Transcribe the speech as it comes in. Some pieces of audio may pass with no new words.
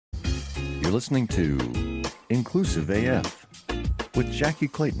You're listening to Inclusive AF with Jackie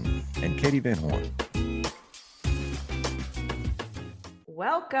Clayton and Katie Van Horn.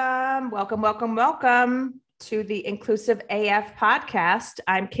 Welcome to the Inclusive AF podcast.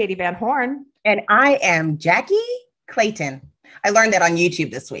 I'm Katie Van Horn. And I am Jackie Clayton. I learned that on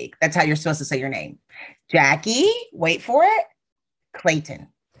YouTube this week. That's how you're supposed to say your name. Jackie, wait for it, Clayton.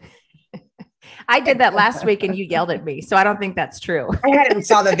 I did that last week and you yelled at me, so I don't think that's true. I hadn't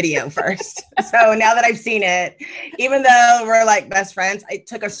saw the video first. So now that I've seen it, even though we're like best friends, I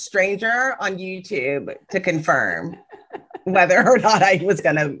took a stranger on YouTube to confirm whether or not I was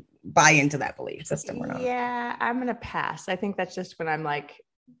going to buy into that belief system or not. Yeah, I'm going to pass. I think that's just when I'm like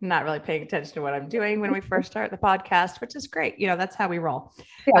not really paying attention to what I'm doing when we first start the podcast, which is great. You know, that's how we roll.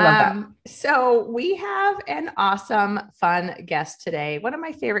 Yeah, I love that. So we have an awesome, fun guest today, one of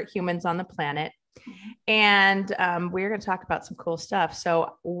my favorite humans on the planet. And we're going to talk about some cool stuff.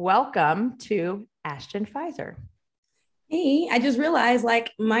 So welcome to Ashten Fizer. Hey, I just realized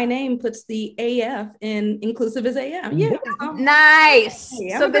like my name puts the AF in inclusive as AM. Yeah. Nice.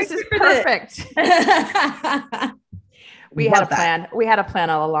 Hey, so this is perfect. We had a plan. We had a plan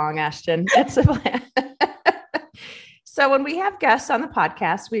all along, Ashten. It's a plan. So when we have guests on the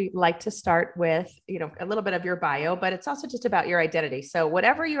podcast, we like to start with, you know, a little bit of your bio, but it's also just about your identity. So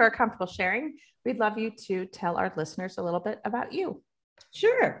whatever you are comfortable sharing, we'd love you to tell our listeners a little bit about you.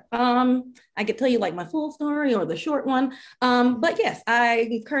 Sure. I could tell you like my full story or the short one. But yes,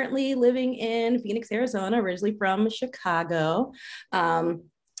 I'm currently living in Phoenix, Arizona, originally from Chicago.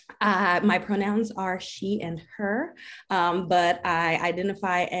 My pronouns are she and her, but I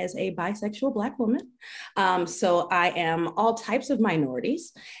identify as a bisexual Black woman. So I am all types of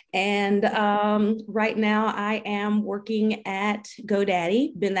minorities. And right now I am working at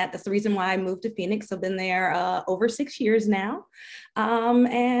GoDaddy. That's the reason why I moved to Phoenix. I've been there over 6 years now.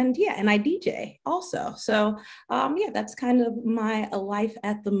 And I DJ also. So that's kind of my life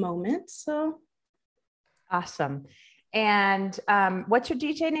at the moment. So awesome. And what's your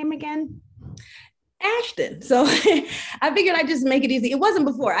DJ name again? Ashten. So I figured I'd just make it easy. It wasn't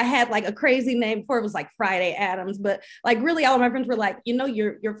before. I had like a crazy name before. It was like Friday Adams, but like really all of my friends were like, you know,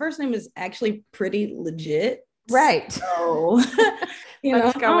 your first name is actually pretty legit. Right. So,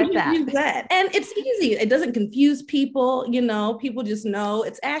 Let's go with that. Use that. And it's easy. It doesn't confuse people. You know, people just know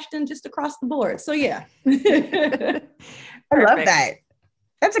it's Ashten just across the board. So yeah. I love that.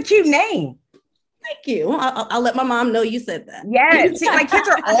 That's a cute name. Thank you. I'll let my mom know you said that. Yeah. See, my kids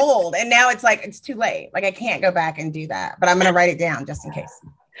are old and now it's like, it's too late. Like I can't go back and do that, but I'm going to write it down just in case.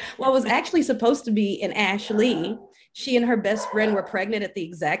 Well, it was actually supposed to be an Ashley. She and her best friend were pregnant at the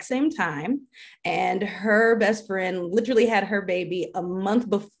exact same time. And her best friend literally had her baby a month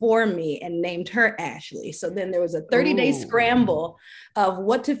before me and named her Ashley. So then there was a 30-day scramble of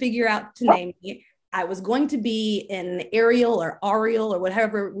what to figure out to name me. I was going to be an Ariel or Ariel or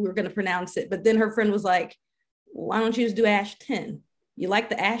whatever we were going to pronounce it. But then her friend was like, why don't you just do Ashten? You like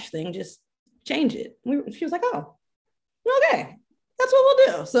the Ash thing, just change it. She was like, oh, okay, that's what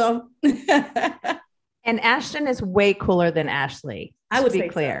we'll do. So. And Ashten is way cooler than Ashley. I would be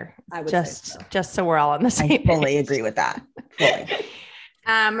clear. So. I would just so we're all on the same page. I fully agree with that. Fully.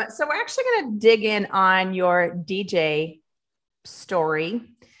 So we're actually going to dig in on your DJ story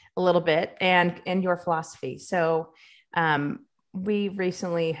a little bit and your philosophy. So we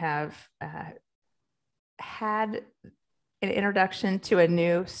recently have had an introduction to a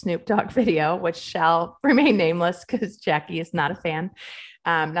new Snoop Dogg video, which shall remain nameless because Jackie is not a fan.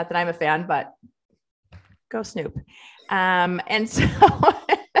 Not that I'm a fan, but go Snoop. And so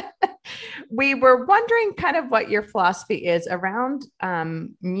we were wondering kind of what your philosophy is around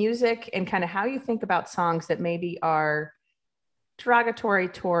music and kind of how you think about songs that maybe are derogatory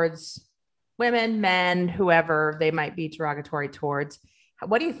towards women, men, whoever they might be derogatory towards.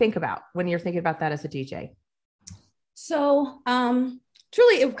 What do you think about when you're thinking about that as a DJ? So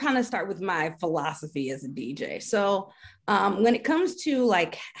truly, it kind of start with my philosophy as a DJ. So when it comes to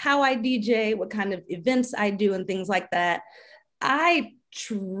like how I DJ, what kind of events I do and things like that, I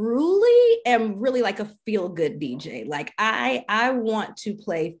truly am really like a feel-good DJ. Like I want to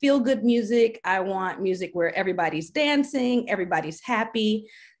play feel-good music. I want music where everybody's dancing, everybody's happy,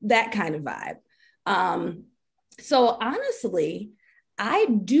 that kind of vibe. So honestly, I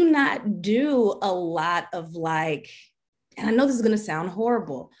do not do a lot of like, and I know this is going to sound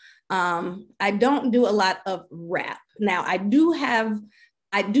horrible. I don't do a lot of rap. Now I do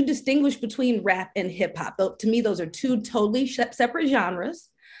distinguish between rap and hip hop. To me, those are two totally separate genres.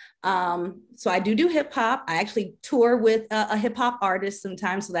 So I do hip hop. I actually tour with a hip hop artist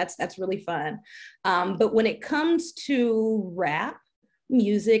sometimes. So that's really fun. But when it comes to rap,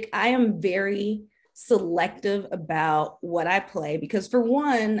 music, I am very selective about what I play because for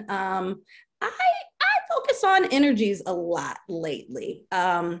one, I focus on energies a lot lately.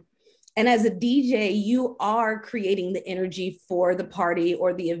 And as a DJ, you are creating the energy for the party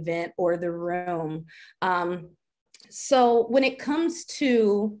or the event or the room. So when it comes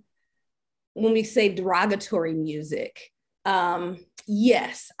to when we say derogatory music,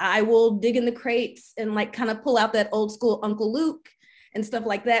 yes, I will dig in the crates and like kind of pull out that old school Uncle Luke and stuff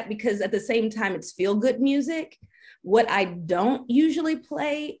like that, because at the same time, it's feel good music. What I don't usually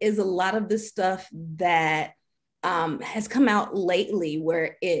play is a lot of the stuff that has come out lately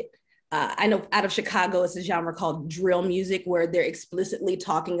where I know out of Chicago, it's a genre called drill music where they're explicitly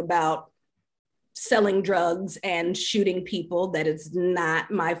talking about selling drugs and shooting people. That is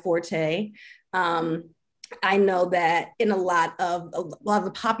not my forte. I know that in a lot of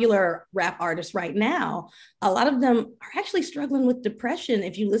the popular rap artists right now, a lot of them are actually struggling with depression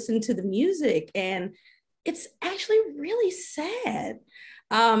if you listen to the music, and it's actually really sad.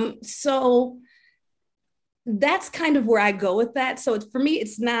 So that's kind of where I go with that. So for me,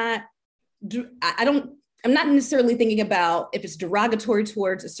 it's not, I'm not necessarily thinking about if it's derogatory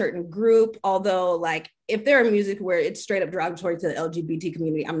towards a certain group, although like if there are music where it's straight up derogatory to the LGBT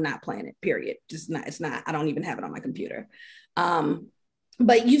community, I'm not playing it, period. Just not, it's not, I don't even have it on my computer.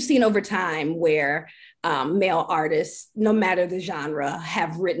 But you've seen over time where male artists, no matter the genre,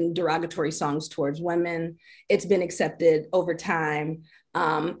 have written derogatory songs towards women. It's been accepted over time.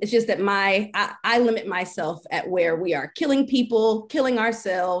 It's just that I limit myself at where we are killing people, killing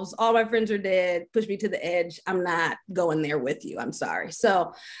ourselves. All my friends are dead, push me to the edge. I'm not going there with you. I'm sorry.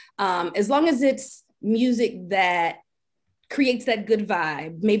 So as long as it's music that creates that good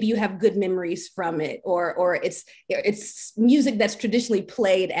vibe, maybe you have good memories from it, or it's music that's traditionally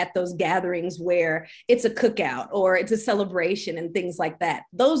played at those gatherings where it's a cookout or it's a celebration and things like that.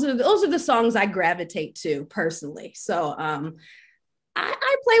 Those are the songs I gravitate to personally. So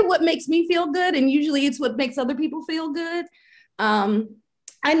I play what makes me feel good, and usually it's what makes other people feel good.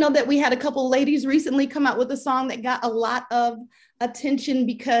 I know that we had a couple ladies recently come out with a song that got a lot of attention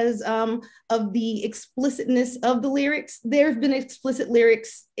because of the explicitness of the lyrics. There's been explicit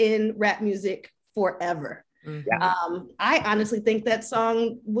lyrics in rap music forever. Mm-hmm. I honestly think that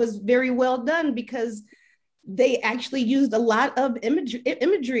song was very well done because they actually used a lot of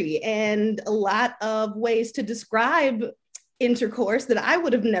imagery and a lot of ways to describe intercourse that I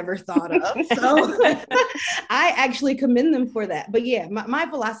would have never thought of. So I actually commend them for that. But yeah, my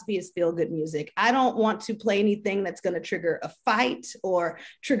philosophy is feel good music. I don't want to play anything that's going to trigger a fight or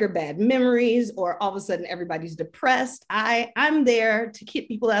trigger bad memories or all of a sudden everybody's depressed. I'm there to keep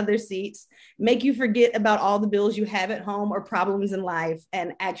people out of their seats, make you forget about all the bills you have at home or problems in life,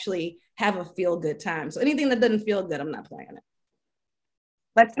 and actually have a feel good time. So anything that doesn't feel good, I'm not playing it.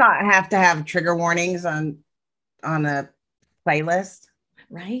 Let's not have to have trigger warnings on a playlist.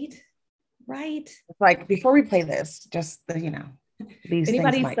 Right. It's like, before we play this, just these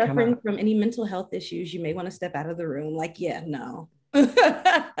anybody things suffering from any mental health issues, you may want to step out of the room. Like, yeah, no.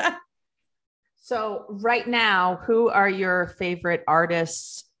 So right now, who are your favorite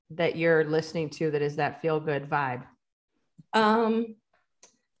artists that you're listening to that is that feel good vibe?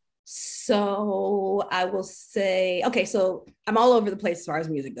 So I will say, okay, so I'm all over the place as far as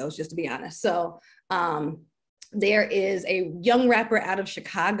music goes, just to be honest. So there is a young rapper out of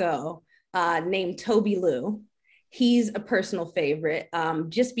Chicago named Toby Lou. He's a personal favorite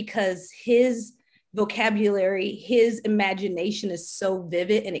just because his vocabulary, his imagination is so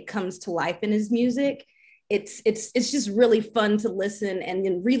vivid and it comes to life in his music. It's just really fun to listen and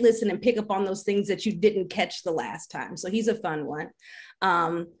then re-listen and pick up on those things that you didn't catch the last time. So he's a fun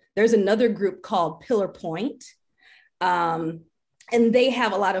one. There's another group called Pillar Point, and they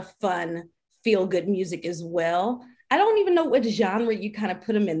have a lot of fun feel good music as well. I don't even know what genre you kind of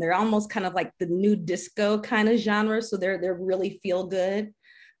put them in. They're almost kind of like the new disco kind of genre. So they're really feel good.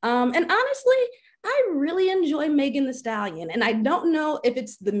 And honestly, I really enjoy Megan Thee Stallion. And I don't know if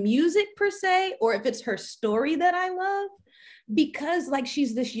it's the music per se, or if it's her story that I love, because like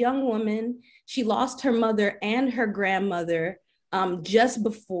she's this young woman, she lost her mother and her grandmother just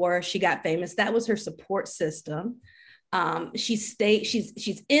before she got famous. That was her support system. She's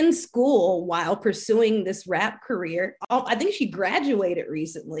in school while pursuing this rap career. I think she graduated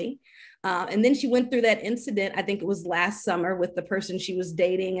recently. And then she went through that incident, I think it was last summer, with the person she was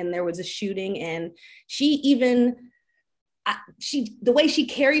dating, and there was a shooting. And she even the way she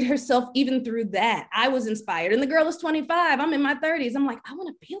carried herself, even through that, I was inspired. And the girl is 25. I'm in my 30s. I'm like, I want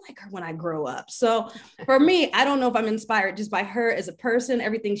to be like her when I grow up. So for me, I don't know if I'm inspired just by her as a person,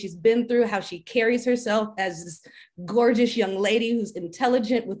 everything she's been through, how she carries herself as this gorgeous young lady who's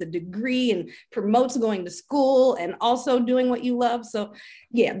intelligent with a degree and promotes going to school and also doing what you love. So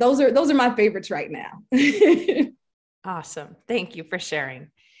yeah, those are my favorites right now. Awesome. Thank you for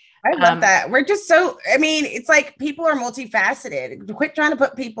sharing. I love that. We're just it's like people are multifaceted. Quit trying to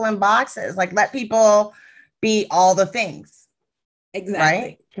put people in boxes. Like, let people be all the things. Exactly.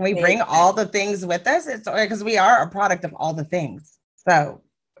 Right? Can we bring all the things with us? It's because we are a product of all the things. So,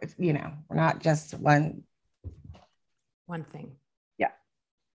 we're not just one thing. Yeah.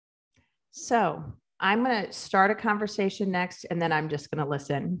 So I'm going to start a conversation next, and then I'm just going to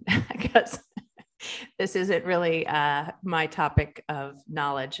listen because this isn't really my topic of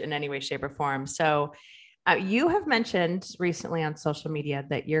knowledge in any way, shape, or form. So you have mentioned recently on social media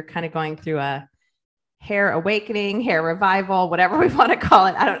that you're kind of going through a hair awakening, hair revival, whatever we want to call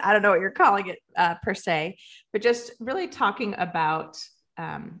it. I don't know what you're calling it per se, but just really talking about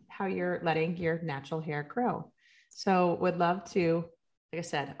how you're letting your natural hair grow. So would love to, like I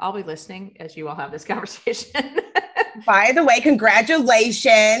said, I'll be listening as you all have this conversation. By the way,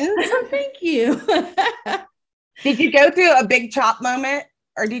 congratulations. Thank you. Did you go through a big chop moment,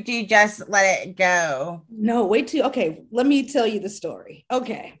 or did you just let it go? No, okay, let me tell you the story.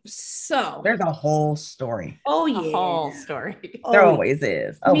 Okay, so there's a whole story. Oh yeah, a whole story. There always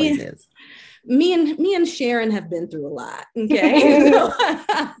is. Always is. Me and Sharon have been through a lot. Okay.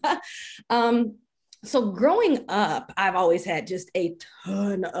 So growing up, I've always had just a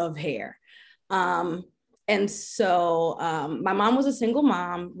ton of hair. And so my mom was a single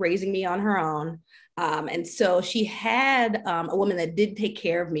mom raising me on her own. And so she had a woman that did take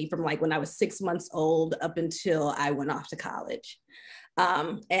care of me from like when I was 6 months old up until I went off to college.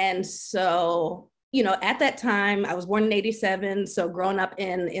 And so, at that time, I was born in 87. So growing up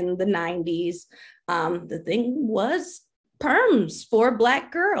in the 90s, the thing was perms for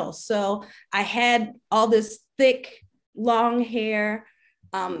Black girls. So I had all this thick, long hair.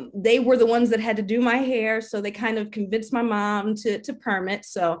 They were the ones that had to do my hair. So they kind of convinced my mom to perm it.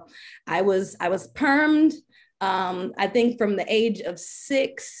 So I was permed, I think from the age of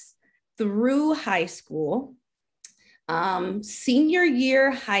 6 through high school. Senior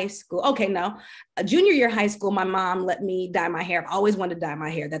year high school. Okay, no, junior year high school, my mom let me dye my hair. I've always wanted to dye my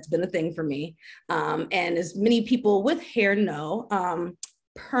hair. That's been a thing for me. And as many people with hair know,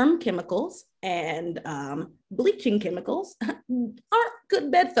 perm chemicals and bleaching chemicals aren't good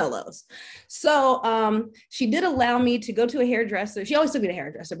bedfellows. So she did allow me to go to a hairdresser. She always took me to a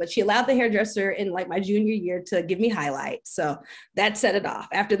hairdresser, but she allowed the hairdresser in like my junior year to give me highlights. So that set it off.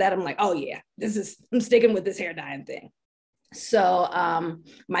 After that, I'm like, oh yeah, I'm sticking with this hair dyeing thing. So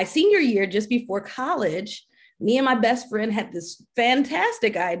my senior year, just before college, me and my best friend had this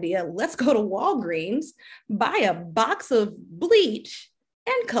fantastic idea. Let's go to Walgreens, buy a box of bleach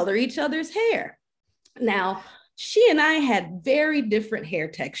and color each other's hair. Now, she and I had very different hair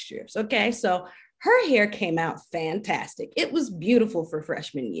textures. Okay, so her hair came out fantastic. It was beautiful for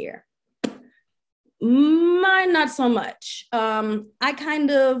freshman year. Mine, not so much. I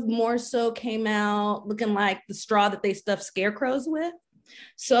kind of more so came out looking like the straw that they stuff scarecrows with.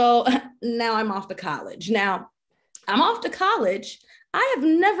 So now I'm off to college. Now I'm off to college. I have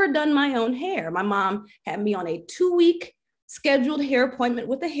never done my own hair. My mom had me on a 2-week scheduled hair appointment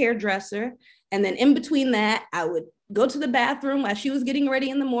with a hairdresser. And then in between that, I would go to the bathroom while she was getting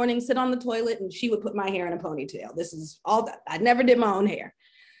ready in the morning, sit on the toilet, and she would put my hair in a ponytail. This is all that. I never did my own hair.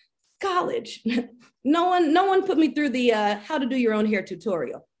 College. No one put me through the how to do your own hair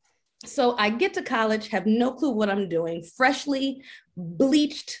tutorial. So I get to college, have no clue what I'm doing, freshly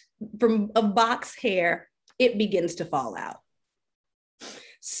bleached from a box hair, it begins to fall out.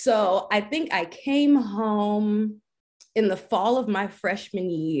 So I think I came home in the fall of my freshman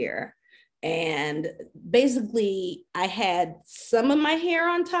year, and basically I had some of my hair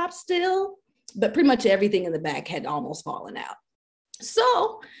on top still, but pretty much everything in the back had almost fallen out.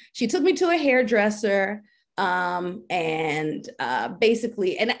 So she took me to a hairdresser, and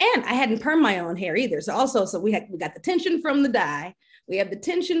basically, and I hadn't permed my own hair either. So we got the tension from the dye. We have the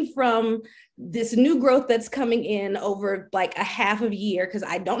tension from this new growth that's coming in over like a half of a year because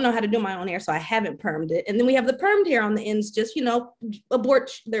I don't know how to do my own hair, so I haven't permed it. And then we have the permed hair on the ends, just abort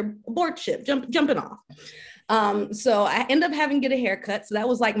ship, jumping off. So I ended up having to get a haircut. So that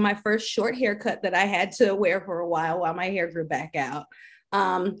was like my first short haircut that I had to wear for a while my hair grew back out.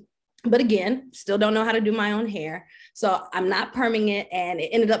 But again, still don't know how to do my own hair. So I'm not perming it. And it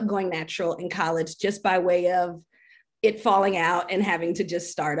ended up going natural in college just by way of it falling out and having to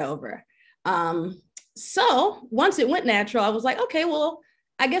just start over. So once it went natural, I was like, okay, well,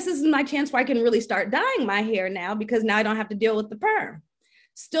 I guess this is my chance where I can really start dyeing my hair now, because now I don't have to deal with the perm.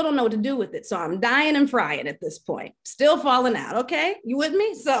 Still don't know what to do with it. So I'm dyeing and frying at this point, still falling out. Okay. You with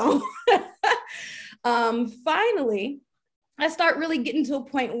me? So finally, I start really getting to a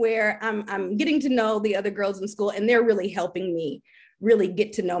point where I'm getting to know the other girls in school, and they're really helping me really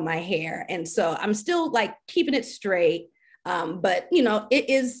get to know my hair. And so I'm still like keeping it straight. But you know, it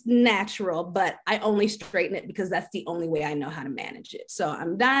is natural, but I only straighten it because that's the only way I know how to manage it. So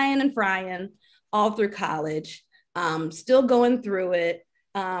I'm dyeing and frying all through college, still going through it.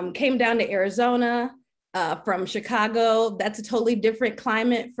 Came down to Arizona from Chicago. That's a totally different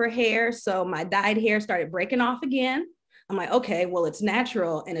climate for hair. So my dyed hair started breaking off again. I'm like, okay, well, it's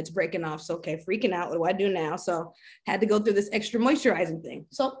natural and it's breaking off. So, okay, freaking out. What do I do now? So had to go through this extra moisturizing thing.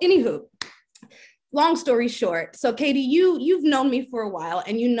 So anywho, long story short. So Katie, you've known me for a while,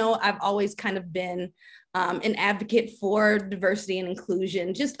 and you know I've always kind of been an advocate for diversity and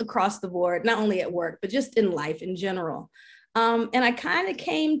inclusion just across the board, not only at work, but just in life in general. And I kind of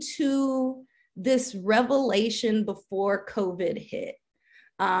came to this revelation before COVID hit.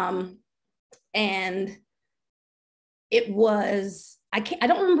 And it was, I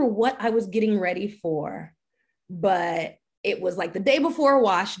don't remember what I was getting ready for, but it was like the day before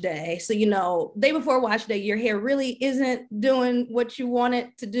wash day. So, you know, day before wash day, your hair really isn't doing what you want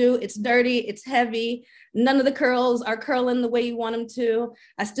it to do. It's dirty, it's heavy. None of the curls are curling the way you want them to.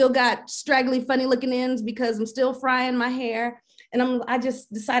 I still got straggly, funny looking ends because I'm still frying my hair. And I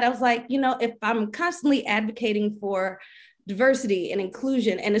just decided, I was like, you know, if I'm constantly advocating for diversity and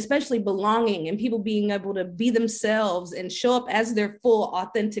inclusion, and especially belonging and people being able to be themselves and show up as their full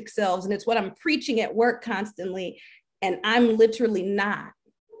authentic selves, and it's what I'm preaching at work constantly, and I'm literally not,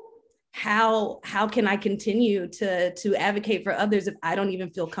 how can I continue to advocate for others if I don't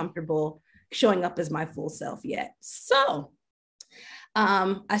even feel comfortable showing up as my full self yet? So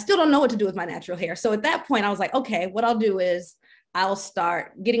I still don't know what to do with my natural hair. So at that point I was like, okay, what I'll do is I'll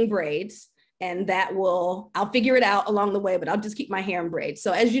start getting braids, and I'll figure it out along the way, but I'll just keep my hair in braids.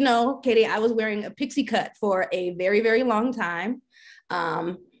 So as you know, Katie, I was wearing a pixie cut for a very, very long time.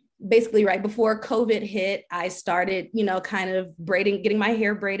 Basically right before COVID hit, I started, you know, kind of braiding, getting my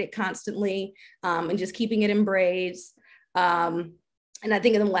hair braided constantly, and just keeping it in braids. And I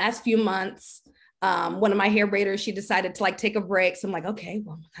think in the last few months, one of my hair braiders, she decided to like take a break. So I'm like, okay,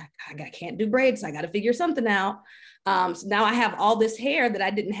 well, I can't do braids. So I got to figure something out. So now I have all this hair that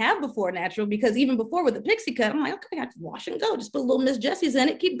I didn't have before natural, because even before with the pixie cut, I'm like, okay, I got to wash and go. Just put a little Miss Jessie's in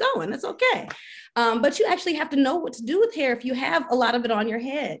it, keep going. That's okay. But you actually have to know what to do with hair if you have a lot of it on your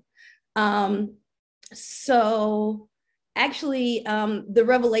head. So actually, the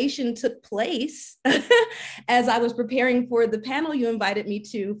revelation took place as I was preparing for the panel you invited me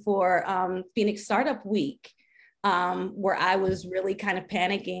to for Phoenix Startup Week, where I was really kind of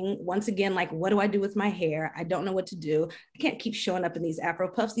panicking once again, like, what do I do with my hair? I don't know what to do. I can't keep showing up in these Afro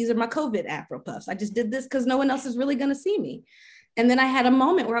puffs. These are my COVID Afro puffs. I just did this because no one else is really going to see me. And then I had a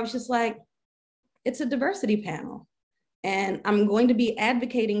moment where I was just like, it's a diversity panel. And I'm going to be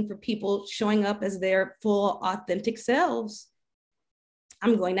advocating for people showing up as their full authentic selves.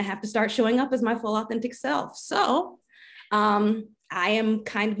 I'm going to have to start showing up as my full authentic self. So I am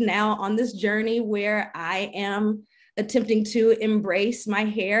kind of now on this journey where I am attempting to embrace my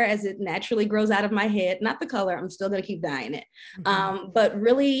hair as it naturally grows out of my head. Not the color, I'm still going to keep dyeing it, but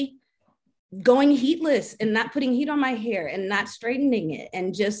really going heatless and not putting heat on my hair and not straightening it,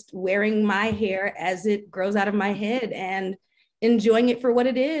 and just wearing my hair as it grows out of my head and enjoying it for what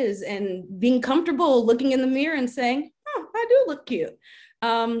it is, and being comfortable looking in the mirror and saying, oh, I do look cute.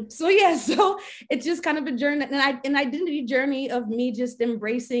 So yeah, so it's just kind of a journey, an identity journey of me just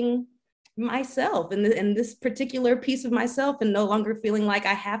embracing myself and this particular piece of myself, and no longer feeling like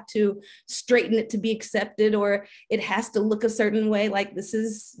I have to straighten it to be accepted, or it has to look a certain way. Like, this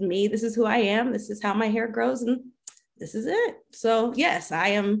is me, this is who I am, this is how my hair grows, and this is it. So yes,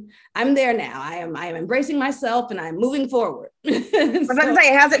 I'm there now. I am embracing myself and I'm moving forward. I was about to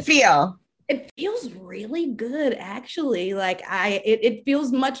say, how's it feel? It feels really good, actually. Like it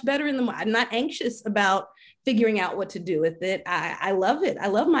feels much better I'm not anxious about figuring out what to do with it. I love it. I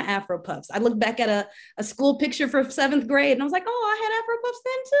love my Afro puffs. I look back at a school picture for 7th grade and I was like, oh, I had Afro puffs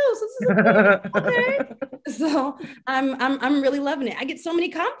then too. So this is okay. So I'm really loving it. I get so many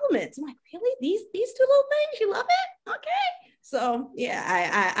compliments. I'm like, really? These two little things? You love it? Okay. So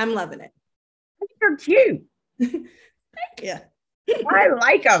yeah, I'm loving it. You're cute. Thank you. I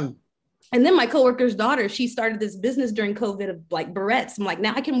like them. And then my coworker's daughter, she started this business during COVID of like barrettes. I'm like,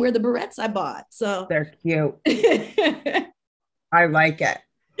 now I can wear the barrettes I bought. So they're cute. I like it.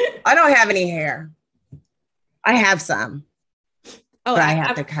 I don't have any hair. I have some, but I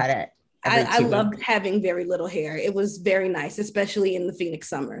have to cut it. I loved having very little hair. It was very nice, especially in the Phoenix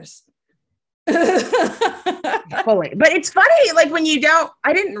summers. Fully. But it's funny, like when you don't,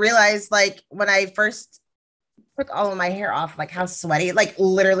 I didn't realize, like when I first took all of my hair off, like how sweaty, like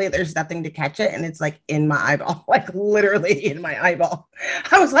literally there's nothing to catch it. And it's like in my eyeball, like literally in my eyeball.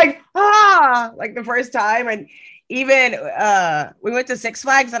 I was like, like the first time. And even we went to Six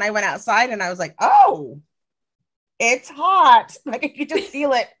Flags and I went outside and I was like, oh, it's hot. Like I could just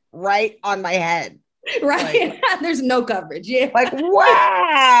feel it right on my head. Right. Like, there's no coverage. Yeah. Like, wow.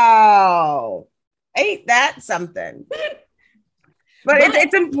 Ain't that something? But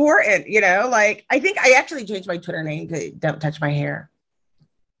it's important, you know, like I think I actually changed my Twitter name to Don't Touch My Hair.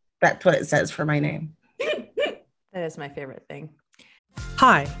 That's what it says for my name. That is my favorite thing.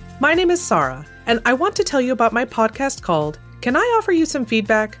 Hi, my name is Sarah, and I want to tell you about my podcast called Can I Offer You Some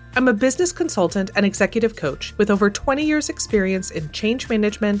Feedback? I'm a business consultant and executive coach with over 20 years experience in change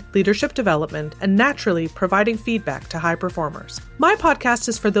management, leadership development, and naturally providing feedback to high performers. My podcast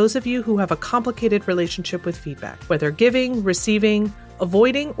is for those of you who have a complicated relationship with feedback, whether giving, receiving,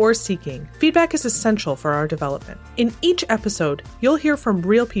 avoiding, or seeking. Feedback is essential for our development. In each episode, you'll hear from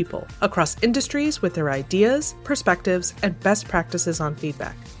real people across industries with their ideas, perspectives, and best practices on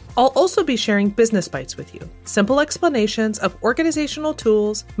feedback. I'll also be sharing business bites with you, simple explanations of organizational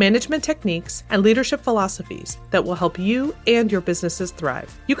tools, management techniques, and leadership philosophies that will help you and your businesses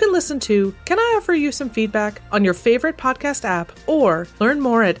thrive. You can listen to Can I Offer You Some Feedback on your favorite podcast app or learn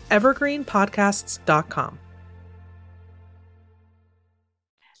more at evergreenpodcasts.com.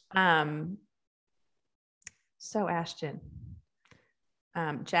 So Ashten,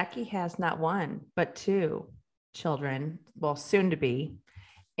 Jackie has not one, but two children, well, soon to be,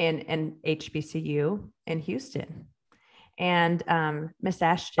 in HBCU in Houston. And Miss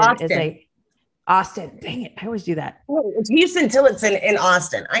Ashten is Austin. Dang it. I always do that. Oh, it's Houston till it's in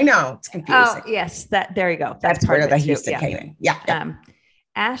Austin. I know. It's confusing. Oh, yes. There you go. That's part of the Houston too. came in. Yeah.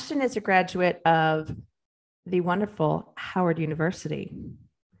 Ashten is a graduate of the wonderful Howard University.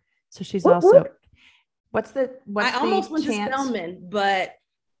 So she's also, I almost went to Spelman, but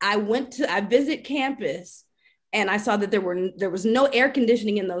I visit campus and I saw that there was no air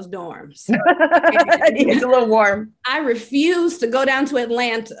conditioning in those dorms. It's a little warm. I refused to go down to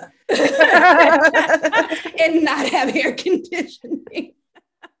Atlanta and not have air conditioning.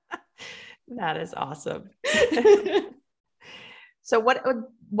 That is awesome. So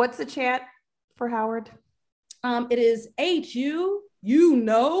what's the chant for Howard? It is HU, you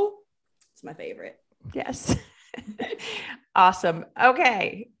know. It's my favorite. Yes. Awesome.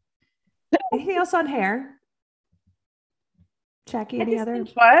 Okay. Anything else on hair? Jackie, any other?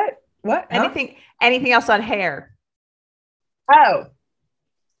 What? Anything else on hair? Oh.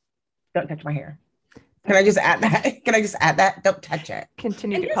 Don't touch my hair. Can I just add that? Don't touch it.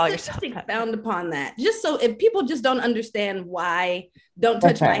 Continue to call yourself. Expound upon that. Just so if people just don't understand why don't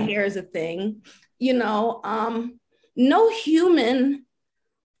touch my hair is a thing, you know, no human,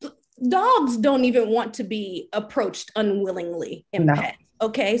 dogs don't even want to be approached unwillingly in pets.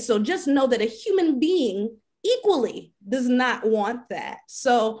 Okay. So just know that a human being equally does not want that.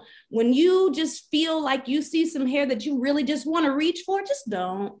 So when you just feel like you see some hair that you really just want to reach for, just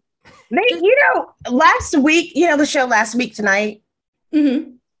don't. Nate, last week, the show Last Week Tonight,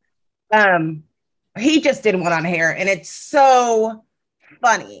 mm-hmm. He just did one on hair and it's so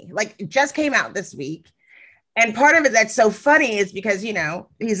funny. Like it just came out this week. And part of it that's so funny is because,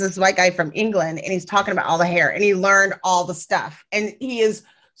 he's this white guy from England and he's talking about all the hair and he learned all the stuff. And it's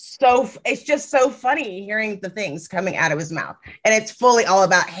just so funny hearing the things coming out of his mouth. And it's fully all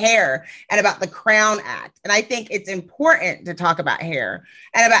about hair and about the Crown Act. And I think it's important to talk about hair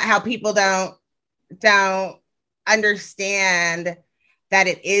and about how people don't understand that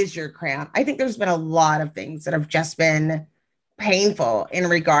it is your crown. I think there's been a lot of things that have just been painful in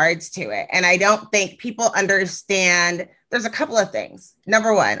regards to it. And I don't think people understand. There's a couple of things.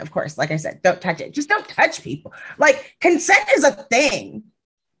 Number one, of course, like I said, don't touch it. Just don't touch people. Like consent is a thing,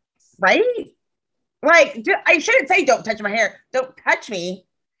 right? Like I shouldn't say don't touch my hair. Don't touch me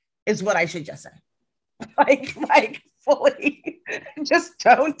is what I should just say. Like fully, just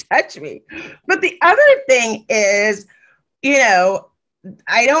don't touch me. But the other thing is,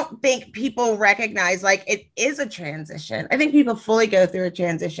 I don't think people recognize like it is a transition. I think people fully go through a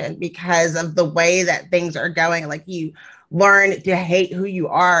transition because of the way that things are going. Like you learn to hate who you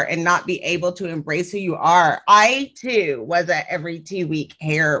are and not be able to embrace who you are. I too was a every 2-week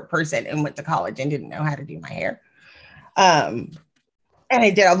hair person and went to college and didn't know how to do my hair. And I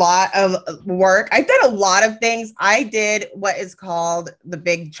did a lot of work. I did a lot of things. I did what is called the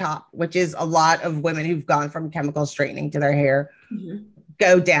big chop, which is a lot of women who've gone from chemical straightening to their hair,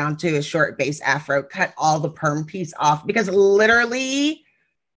 go down to a short base afro, cut all the perm piece off, because literally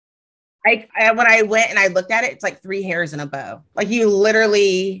when I went and I looked at it, it's like 3 hairs in a bow. Like you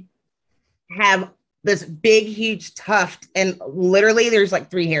literally have this big, huge tuft, and literally there's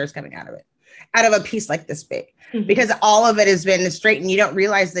like 3 hairs coming out of it, out of a piece like this big, because all of it has been straightened. You don't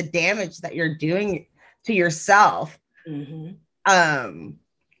realize the damage that you're doing to yourself. And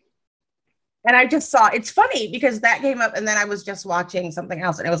I just saw, it's funny because that came up, and then I was just watching something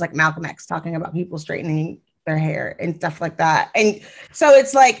else, and it was like Malcolm X talking about people straightening their hair and stuff like that. And so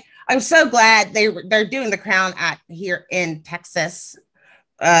it's like, I'm so glad they're doing the Crown Act here in Texas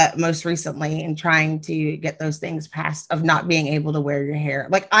most recently, and trying to get those things passed of not being able to wear your hair.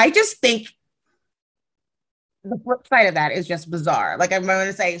 Like, I just think the flip side of that is just bizarre. Like, I'm going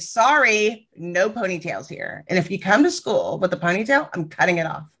to say, sorry, no ponytails here. And if you come to school with a ponytail, I'm cutting it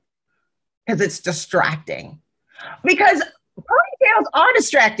off because it's distracting. Because ponytails are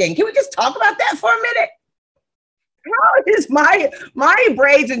distracting. Can we just talk about that for a minute? How is my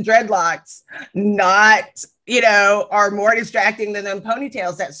braids and dreadlocks not, are more distracting than them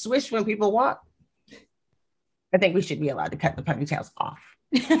ponytails that swish when people walk? I think we should be allowed to cut the ponytails off.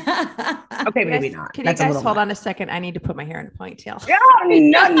 Okay, maybe not. Can you guys hold on a second? I need to put my hair in a ponytail.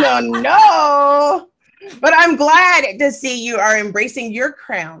 No. But I'm glad to see you are embracing your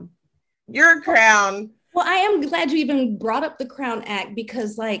crown. Your crown. Well, I am glad you even brought up the Crown Act,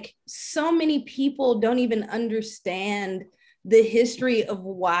 because like so many people don't even understand the history of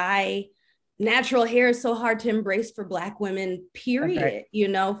why natural hair is so hard to embrace for Black women, period.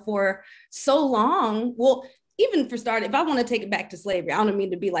 Okay. For so long. Well, even for starting, if I want to take it back to slavery, I don't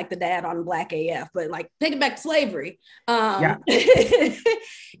mean to be like the dad on Black AF, but like take it back to slavery.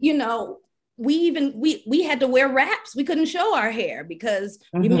 We had to wear wraps. We couldn't show our hair because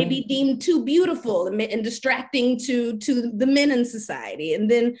we may be deemed too beautiful and distracting to the men in society. And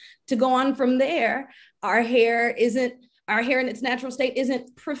then to go on from there, our hair in its natural state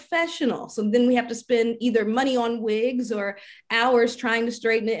isn't professional. So then we have to spend either money on wigs or hours trying to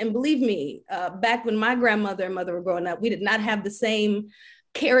straighten it. And believe me, back when my grandmother and mother were growing up, we did not have the same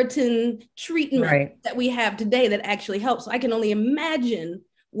keratin treatment that we have today that actually helps. So I can only imagine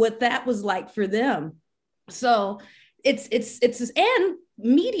what that was like for them. So it's and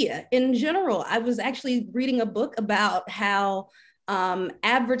media in general. I was actually reading a book about how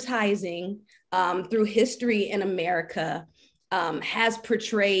advertising through history in America has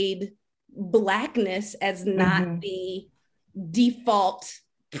portrayed Blackness as not the default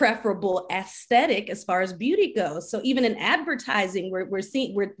preferable aesthetic as far as beauty goes. So even in advertising,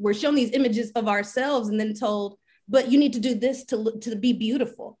 we're shown these images of ourselves and then told, but you need to do this to be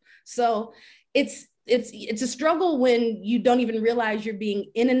beautiful. So it's a struggle when you don't even realize you're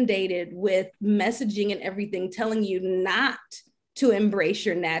being inundated with messaging and everything telling you not to embrace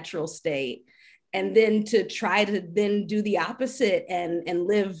your natural state, and then to try to then do the opposite and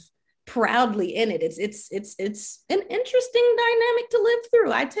live proudly in it. It's an interesting dynamic to live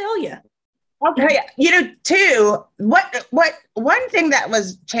through, I tell you. I'll tell you, too, what one thing that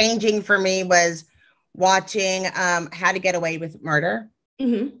was changing for me was watching How to Get Away with Murder.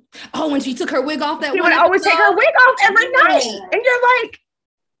 Oh, when she took her wig off, she would always take her wig off every night, and you're like,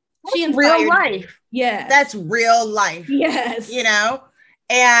 she in real life. Yeah, that's real life. Yes,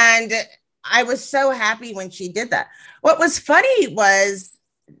 and I was so happy when she did that. What was funny was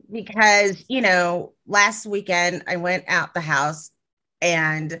because last weekend I went out the house,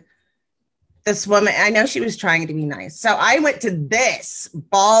 and this woman, I know she was trying to be nice. So I went to this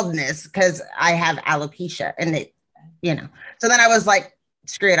baldness because I have alopecia, and so then I was like,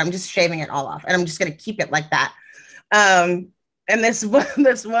 screw it. I'm just shaving it all off, and I'm just going to keep it like that. And this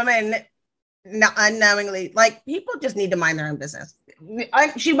woman unknowingly, like, people just need to mind their own business.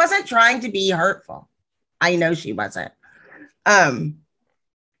 She wasn't trying to be hurtful. I know she wasn't.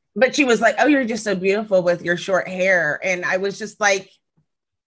 But she was like, oh, you're just so beautiful with your short hair. And I was just like,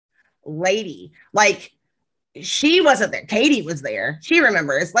 lady, like, she wasn't there. Katie was there. She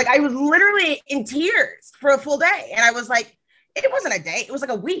remembers. Like, I was literally in tears for a full day. And I was like, it wasn't a day. It was like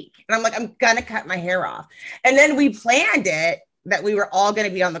a week. And I'm like, I'm going to cut my hair off. And then we planned it that we were all going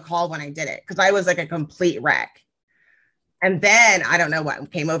to be on the call when I did it, because I was like a complete wreck. And then I don't know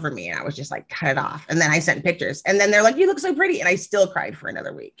what came over me, and I was just like, cut it off. And then I sent pictures, and then they're like, you look so pretty. And I still cried for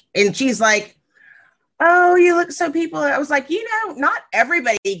another week. And she's like, oh, you look so people. I was like, not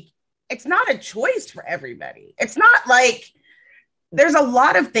everybody, it's not a choice for everybody. It's not like there's a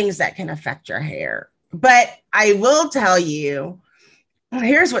lot of things that can affect your hair. But I will tell you,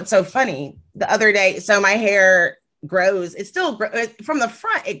 here's what's so funny. The other day, so my hair grows. It still from the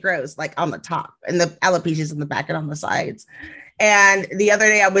front, it grows like on the top and the alopecia's in the back and on the sides. And the other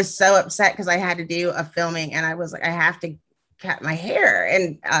day I was so upset because I had to do a filming and I was like, I have to cut my hair.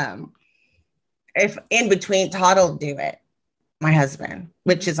 And if in between, Todd will do it, my husband,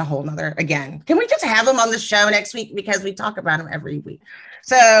 which is a whole nother, again, can we just have him on the show next week? Because we talk about him every week.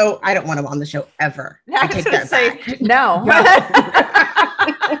 So I don't want him on the show ever. I take that back. No.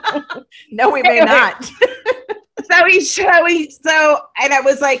 No, we may not. And I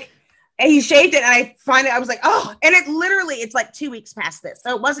was like, and he shaved it, and I was like, oh, and it's like 2 weeks past this.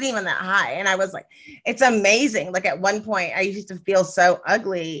 So it wasn't even that high. And I was like, it's amazing. Like at one point I used to feel so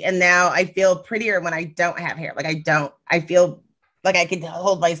ugly, and now I feel prettier when I don't have hair. Like I feel like I can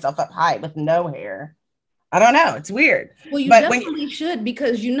hold myself up high with no hair. I don't know. It's weird. Well, you definitely should,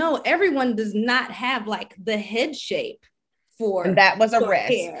 because everyone does not have like the head shape and that was a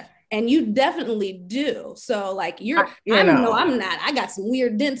risk. Hair. And you definitely do. So like I'm not. I got some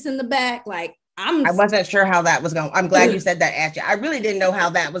weird dents in the back. Like I wasn't sure how that was going. I'm glad you said that, Ashley. I really didn't know how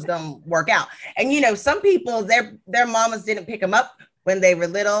that was going to work out. And some people, their mamas didn't pick them up when they were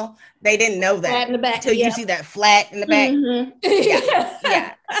little. They didn't know that flat in the back. Until you see that flat in the back. Mm-hmm.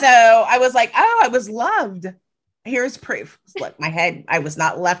 Yeah. So I was like, oh, I was loved. Here's proof. Look, my head, I was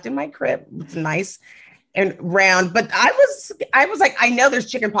not left in my crib. It's nice and round, but I was like, I know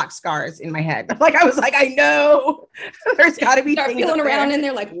there's chickenpox scars in my head. Like, I was like, I know there's got to be Start things feeling around there. in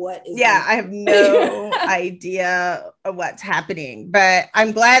there like, what is this? I have no idea of what's happening, but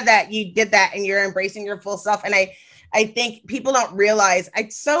I'm glad that you did that and you're embracing your full self. And I think people don't realize,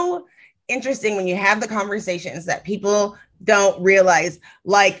 it's so interesting when you have the conversations that people don't realize,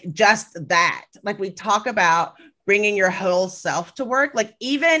 like just that, like we talk about bringing your whole self to work. Like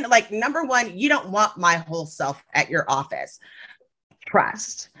even like number one, you don't want my whole self at your office.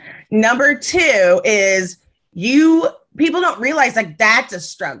 Trust. Number two is people don't realize like that's a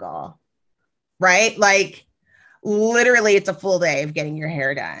struggle, right? Like literally it's a full day of getting your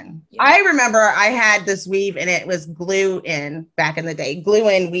hair done. Yeah. I remember I had this weave and it was glue in back in the day, glue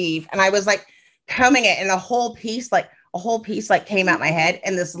in weave. And I was like combing it and a whole piece came out my head.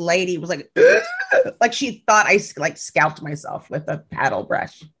 And this lady was like, ugh! Like she thought I like scalped myself with a paddle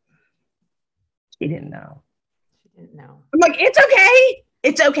brush. She didn't know. I'm like, it's okay.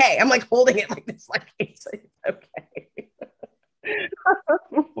 It's okay. I'm like holding it like this, like it's okay.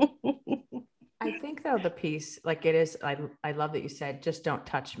 I think though the piece, like it is, I love that you said, just don't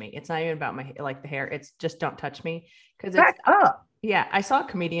touch me. It's not even about the hair. It's just don't touch me. Because it's up. Yeah. I saw a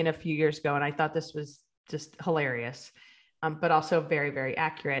comedian a few years ago and I thought this was just hilarious, but also very, very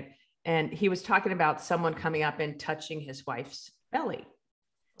accurate. And he was talking about someone coming up and touching his wife's belly.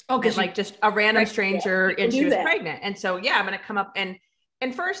 Oh, because like just a random stranger and she was pregnant. And so, I'm going to come up and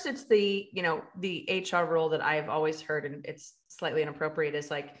first it's the HR rule that I've always heard, and it's slightly inappropriate,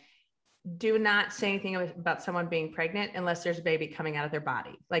 is like, do not say anything about someone being pregnant unless there's a baby coming out of their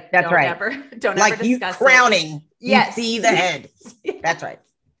body. Like, that's right. Don't like ever discuss you crowning. It. Yes. You see the head. Yeah. That's right.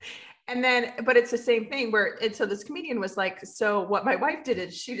 And then, but it's the same thing so this comedian was like, so what my wife did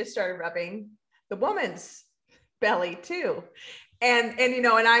is she just started rubbing the woman's belly too. And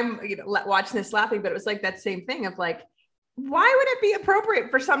I'm, watching this laughing, but it was like that same thing of like, why would it be appropriate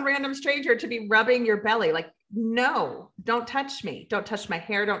for some random stranger to be rubbing your belly? Like, no, don't touch me. Don't touch my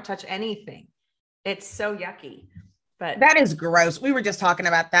hair. Don't touch anything. It's so yucky. But that is gross. We were just talking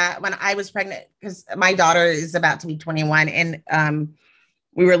about that when I was pregnant because my daughter is about to be 21 and,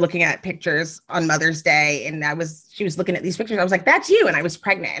 we were looking at pictures on Mother's Day and she was looking at these pictures. I was like, that's you. And I was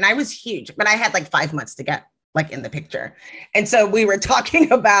pregnant and I was huge, but I had like 5 months to get like in the picture. And so we were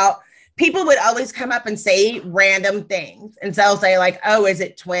talking about, people would always come up and say random things. And so I'll say like, oh, is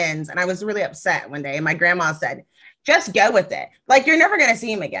it twins? And I was really upset one day. And my grandma said, just go with it. Like, you're never going to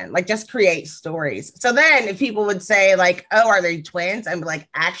see him again. Like, just create stories. So then if people would say like, oh, are they twins? I'm like,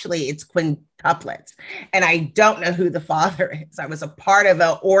 actually, it's quintuplets. And I don't know who the father is. I was a part of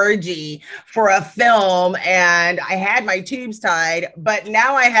an orgy for a film and I had my tubes tied, but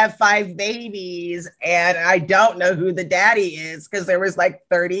now I have 5 babies and I don't know who the daddy is because there was like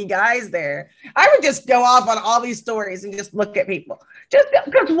 30 guys there. I would just go off on all these stories and just look at people. Just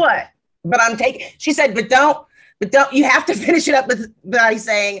because what? But she said, but don't, you have to finish it up by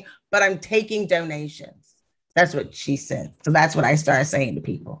saying, but I'm taking donations. That's what she said. So that's what I started saying to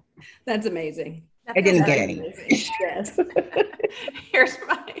people. That's amazing. I didn't get any. Yes. Here's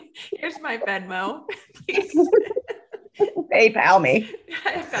my Venmo. Please. PayPal me.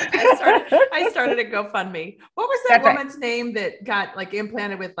 I started a GoFundMe. What was that That's woman's name that got like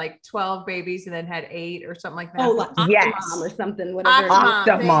implanted with like 12 babies and then had 8 or something like that? Oh, like Yes. Octomom or something, whatever. Octomom.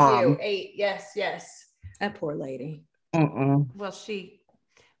 Thank Octomom. you. 8. Yes. That poor lady. Mm-mm. Well,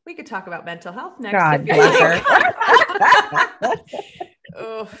 we could talk about mental health next. God if you bless like.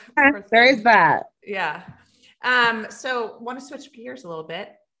 Oh, poor there thing. is that. Yeah. So want to switch gears a little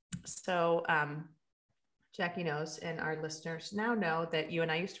bit. So, Jackie knows, and our listeners now know that you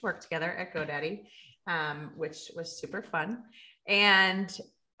and I used to work together at GoDaddy, which was super fun. And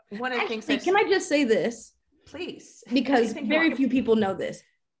one of the things, can I just say this? Please, Because very few people know this.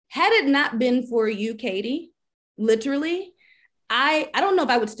 Had it not been for you, Katie, literally, I don't know if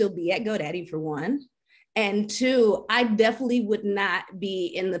I would still be at GoDaddy, for one. And 2, I definitely would not be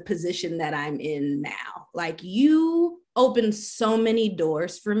in the position that I'm in now. Like, you opened so many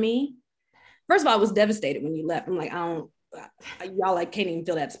doors for me. First of all, I was devastated when you left. I'm like, y'all like can't even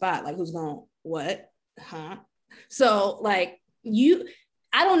fill that spot. Like, who's going, what? Huh? So like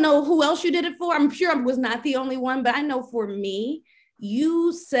I don't know who else you did it for. I'm sure I was not the only one, but I know for me,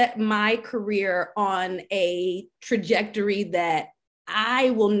 you set my career on a trajectory that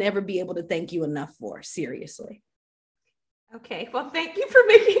I will never be able to thank you enough for, seriously. Okay, well, thank you for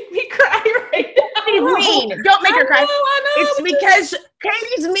making me cry right now. She's mean. Don't make her cry. I know. It's because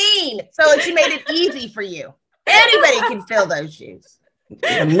Katie's mean. So she made it easy for you. Anybody can fill those shoes. The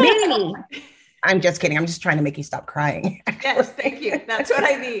meanie. I'm just kidding. I'm just trying to make you stop crying. Yes, thank you. That's what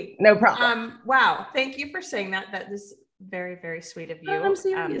I need. No problem. Wow. Thank you for saying that. That is very, very sweet of you. I'm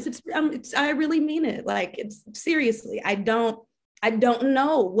serious. I really mean it. Like, it's seriously, I don't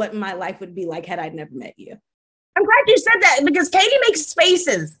know what my life would be like had I never met you. I'm glad you said that, because Katie makes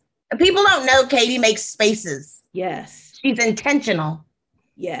spaces. People don't know Katie makes spaces. Yes. She's intentional.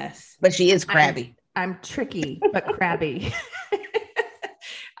 Yes. But she is crabby. I'm tricky, but crabby.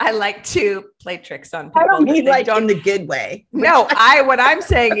 I like to play tricks on people. I don't mean like in the good way. No, what I'm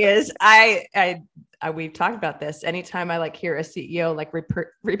saying is we've talked about this. Anytime I like hear a CEO like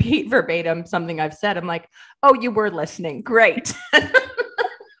repeat verbatim something I've said, I'm like, oh, you were listening. Great.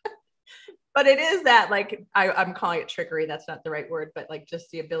 But it is that, like, I'm calling it trickery. That's not the right word, but like just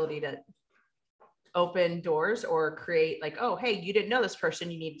the ability to open doors or create like, oh, hey, you didn't know this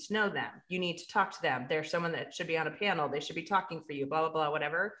person. You need to know them. You need to talk to them. They're someone that should be on a panel. They should be talking for you, blah, blah, blah,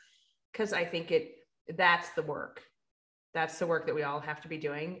 whatever. Because I think that's the work. That's the work that we all have to be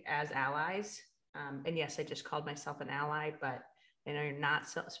doing as allies. And yes, I just called myself an ally, but I know you're not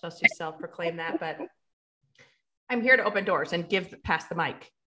supposed to self-proclaim that, but I'm here to open doors and pass the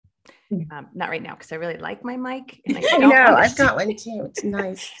mic. Not right now, because I really like my mic. And I know, I've got one too. It's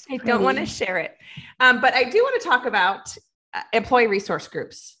nice. I don't want to share it. But I do want to talk about employee resource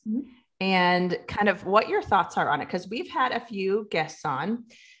groups and kind of what your thoughts are on it, because we've had a few guests on.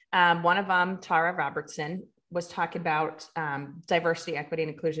 One of them, Tara Robertson, was talking about diversity, equity,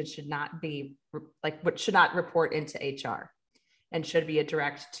 and inclusion should not report into HR and should be a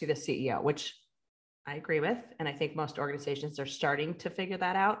direct to the CEO, which I agree with. And I think most organizations are starting to figure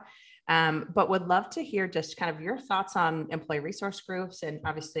that out. But would love to hear just kind of your thoughts on employee resource groups. And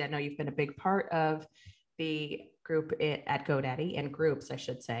obviously, I know you've been a big part of the group at GoDaddy, and groups, I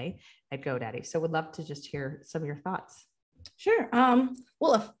should say, at GoDaddy. So would love to just hear some of your thoughts. Sure.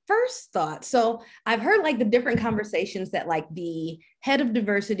 Well, a first thought. So I've heard like the different conversations that like the head of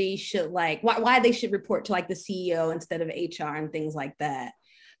diversity should like, why they should report to like the CEO instead of HR and things like that.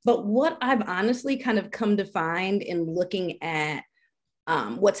 But what I've honestly kind of come to find in looking at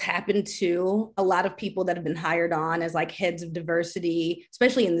what's happened to a lot of people that have been hired on as like heads of diversity,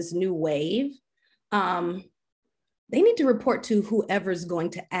 especially in this new wave, they need to report to whoever's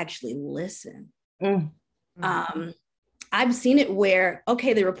going to actually listen. I've seen it where,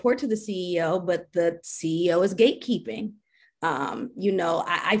 okay, they report to the CEO, but the CEO is gatekeeping.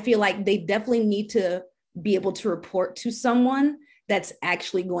 I feel like they definitely need to be able to report to someone that's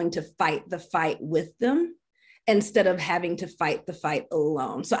actually going to fight the fight with them instead of having to fight the fight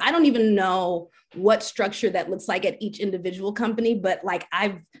alone. So I don't even know what structure that looks like at each individual company, but like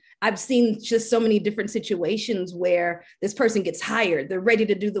I've seen just so many different situations where this person gets hired, they're ready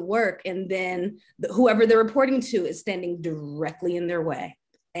to do the work, and then whoever they're reporting to is standing directly in their way.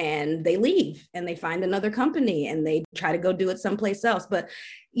 And they leave and they find another company and they try to go do it someplace else. But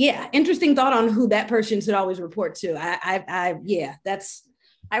yeah, interesting thought on who that person should always report to. I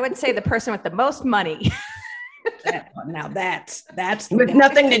would say the person with the most money. Now that's with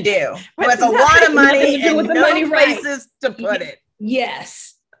nothing to do. With a lot of money and no money, places to put it.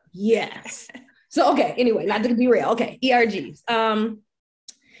 Yes. So, okay, anyway, not to be real. Okay, ERGs.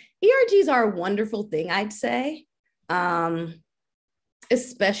 ERGs are a wonderful thing, I'd say.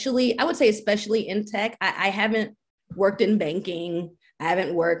 Especially, I would say especially in tech. I haven't worked in banking. I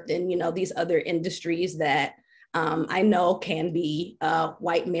haven't worked in, these other industries that I know can be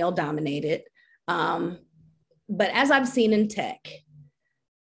white male dominated. But as I've seen in tech,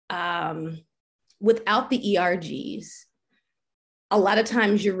 without the ERGs, a lot of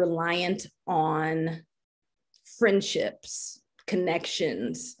times you're reliant on friendships,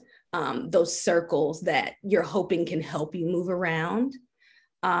 connections, those circles that you're hoping can help you move around.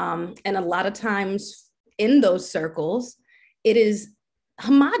 And a lot of times in those circles, it is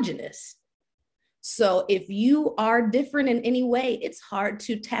homogenous. So if you are different in any way, it's hard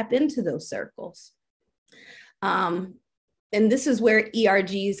to tap into those circles. And this is where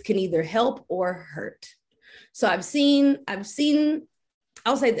ERGs can either help or hurt. So I've seen,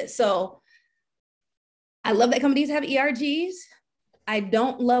 I'll say this. So I love that companies have ERGs. I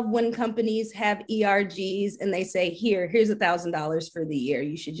don't love when companies have ERGs and they say, here's $1,000 for the year.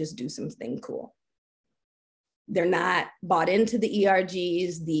 You should just do something cool. They're not bought into the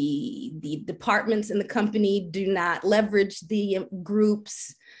ERGs. The departments in the company do not leverage the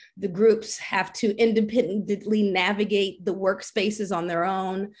groups. The groups have to independently navigate the workspaces on their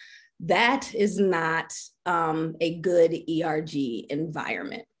own. That is not a good ERG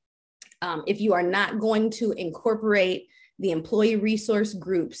environment. If you are not going to incorporate the employee resource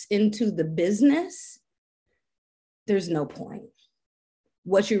groups into the business, there's no point.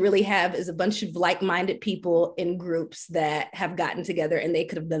 What you really have is a bunch of like-minded people in groups that have gotten together, and they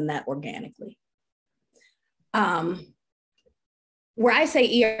could have done that organically. Where I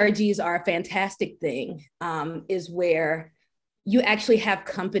say ERGs are a fantastic thing is where you actually have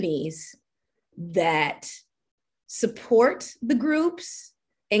companies that support the groups,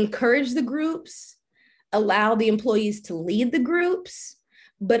 encourage the groups, allow the employees to lead the groups,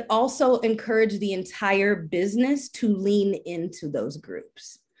 but also encourage the entire business to lean into those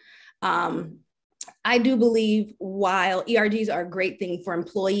groups. I do believe while ERGs are a great thing for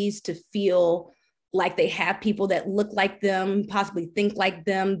employees to feel like they have people that look like them, possibly think like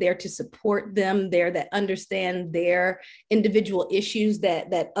them, there to support them, there that understand their individual issues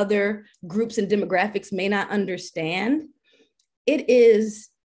that other groups and demographics may not understand, it is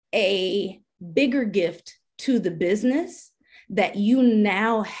a bigger gift to the business that you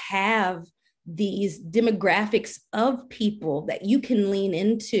now have these demographics of people that you can lean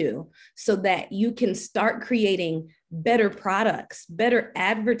into so that you can start creating better products, better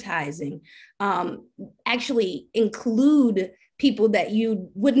advertising, actually include people that you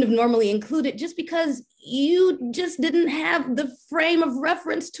wouldn't have normally included just because you just didn't have the frame of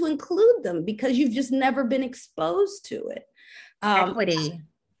reference to include them because you've just never been exposed to it. Equity.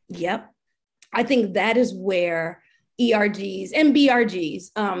 Yep. I think that is where ERGs and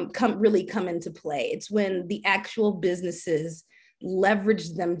BRGs come into play. It's when the actual businesses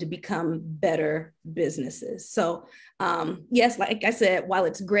leverage them to become better businesses. So yes, like I said, while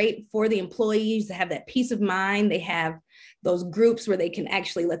it's great for the employees to have that peace of mind, they have those groups where they can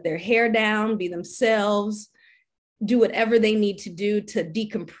actually let their hair down, be themselves, do whatever they need to do to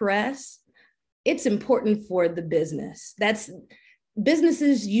decompress. It's important for the business.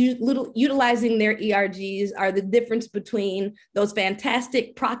 Businesses utilizing their ERGs are the difference between those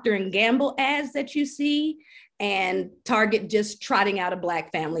fantastic Procter & Gamble ads that you see and Target just trotting out a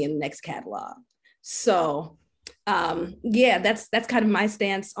Black family in the next catalog. So yeah, that's kind of my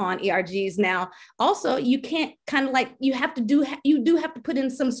stance on ERGs. Now, also, you can't you do have to put in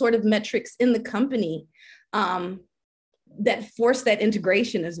some sort of metrics in the company that force that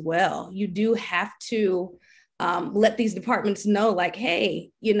integration as well. You do have to let these departments know, like,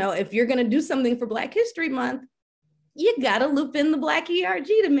 hey, if you're going to do something for Black History Month, you got to loop in the Black ERG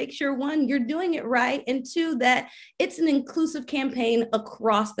to make sure, one, you're doing it right, and two, that it's an inclusive campaign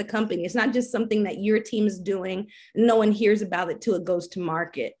across the company. It's not just something that your team is doing. No one hears about it till it goes to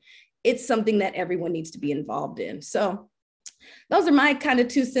market. It's something that everyone needs to be involved in. So those are my kind of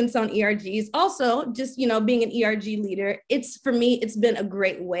 2 cents on ERGs. Also, just, being an ERG leader, for me, it's been a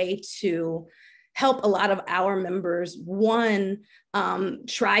great way to help a lot of our members, one,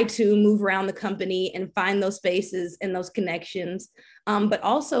 try to move around the company and find those spaces and those connections, but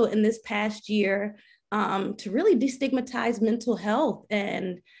also in this past year, to really destigmatize mental health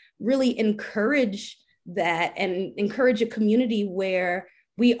and really encourage that and encourage a community where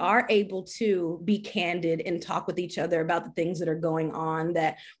we are able to be candid and talk with each other about the things that are going on,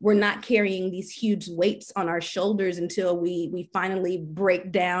 that we're not carrying these huge weights on our shoulders until we finally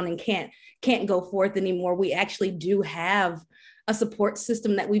break down and can't go forth anymore. We actually do have a support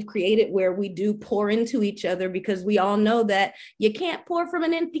system that we've created where we do pour into each other, because we all know that you can't pour from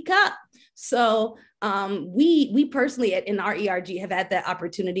an empty cup. So we personally in our ERG have had that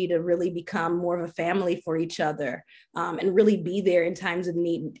opportunity to really become more of a family for each other, and really be there in times of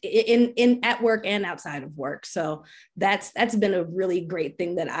need in at work and outside of work. So that's been a really great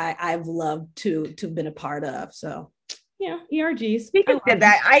thing that I've loved to have been a part of. So yeah, ERGs. Speaking of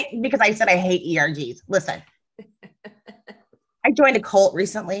that, because I said I hate ERGs. Listen, I joined a cult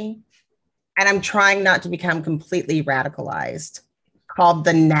recently, and I'm trying not to become completely radicalized, called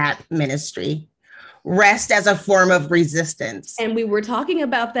the NAP Ministry. Rest as a form of resistance. And we were talking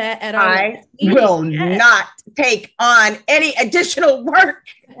about that at our I will not take on any additional work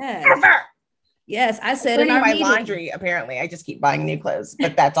ever. Yes, I said in our my laundry, apparently. I just keep buying new clothes,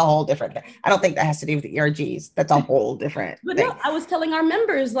 but that's a whole different thing. I don't think that has to do with the ERGs. That's a whole different thing. No, I was telling our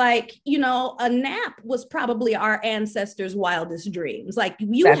members, like, you know, a nap was probably our ancestors' wildest dreams. Like,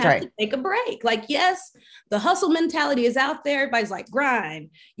 you have to take a break. Like, yes, the hustle mentality is out there. Everybody's like, grind.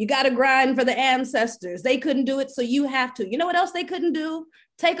 You got to grind for the ancestors. They couldn't do it, so you have to. You know what else they couldn't do?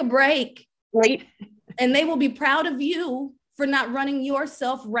 Take a break. Right. And they will be proud of you for not running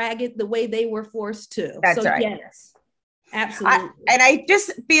yourself ragged the way they were forced to. That's right. Yes, absolutely. I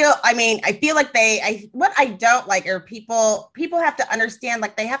just feel, I feel like what I don't like are people have to understand,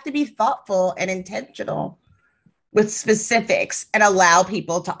 like, they have to be thoughtful and intentional with specifics and allow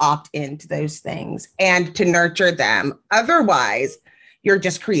people to opt into those things and to nurture them. Otherwise, you're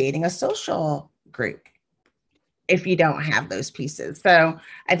just creating a social group if you don't have those pieces. So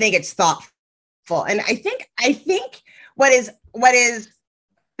I think it's thoughtful. And I think what is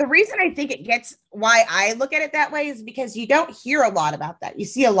the reason I think it gets why I look at it that way is because you don't hear a lot about that. You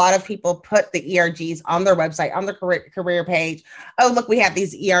see a lot of people put the ERGs on their website, on their career page. Oh, look, we have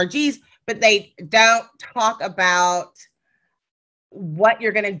these ERGs, but they don't talk about what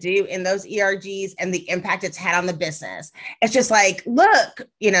you're going to do in those ERGs and the impact it's had on the business. It's just like, look,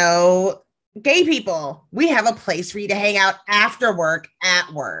 you know, gay people, we have a place for you to hang out after work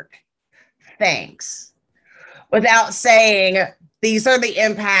at work. Thanks. Without saying, these are the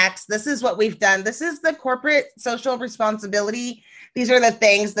impacts. This is what we've done. This is the corporate social responsibility. These are the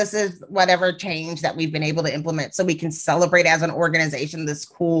things. This is whatever change that we've been able to implement so we can celebrate as an organization, this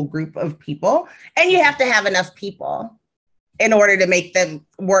cool group of people. And you have to have enough people in order to make them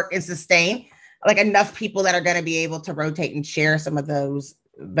work and sustain, like enough people that are going to be able to rotate and share some of those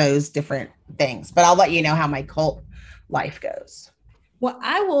different things. But I'll let you know how my cult life goes. Well,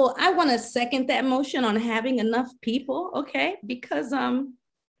 I want to second that motion on having enough people, okay? Because ERG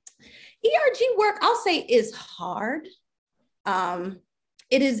work, I'll say, is hard.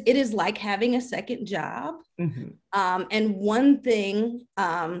 It is like having a second job. Mm-hmm. And one thing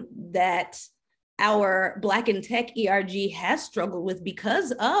that our Black in Tech ERG has struggled with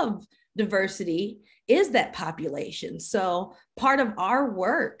because of diversity is that population. So part of our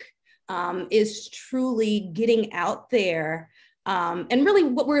work is truly getting out there. And really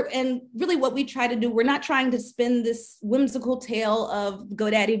what we try to do, we're not trying to spin this whimsical tale of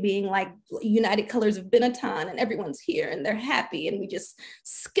GoDaddy being like United Colors of Benetton and everyone's here and they're happy and we just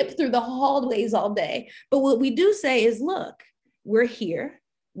skip through the hallways all day. But what we do say is, look, we're here.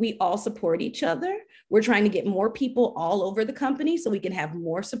 We all support each other. We're trying to get more people all over the company so we can have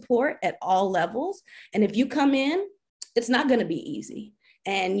more support at all levels. And if you come in, it's not going to be easy.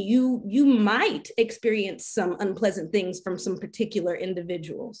 And you might experience some unpleasant things from some particular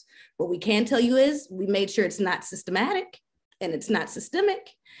individuals. What we can tell you is we made sure it's not systematic and it's not systemic.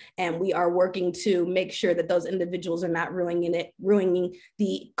 And we are working to make sure that those individuals are not ruining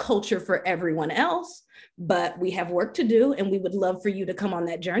the culture for everyone else. But we have work to do and we would love for you to come on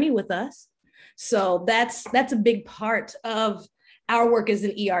that journey with us. So that's a big part of our work as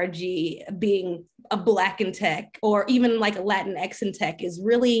an ERG, being a Black in tech or even like a Latinx in tech, is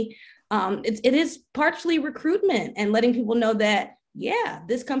really, it is partially recruitment and letting people know that, yeah,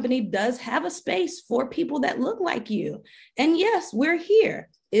 this company does have a space for people that look like you. And yes, we're here.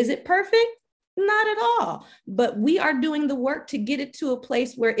 Is it perfect? Not at all. But we are doing the work to get it to a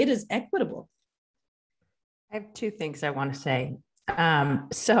place where it is equitable. I have two things I want to say.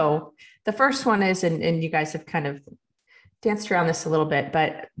 So the first one is, and you guys have kind of danced around this a little bit,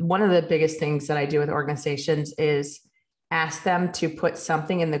 but one of the biggest things that I do with organizations is ask them to put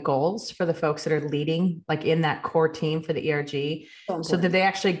something in the goals for the folks that are leading, like in that core team for the ERG, so that they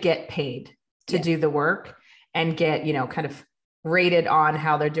actually get paid to do the work and get, you know, kind of rated on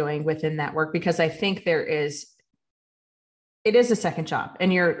how they're doing within that work. Because I think it is a second job,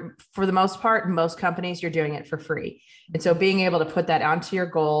 and you're, for the most part, most companies, you're doing it for free. And so being able to put that onto your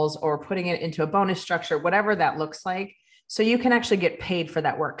goals or putting it into a bonus structure, whatever that looks like, So you can actually get paid for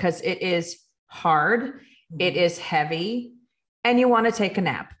that work because it is hard, it is heavy, and you want to take a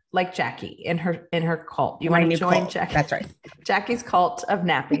nap, like Jackie in her cult. You want to join Jackie. That's right. Jackie's cult of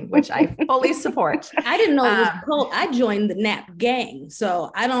napping, which I fully support. I didn't know it was a cult. I joined the nap gang,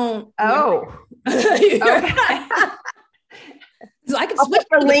 so I don't. Oh, okay. So I can switch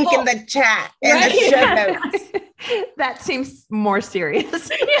the link in the chat and the show notes. That seems more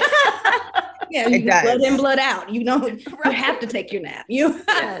serious. Yeah, you blood in, blood out. You know, you have to take your nap.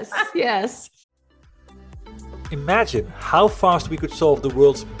 Yes. Imagine how fast we could solve the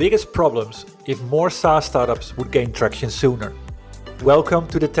world's biggest problems if more SaaS startups would gain traction sooner. Welcome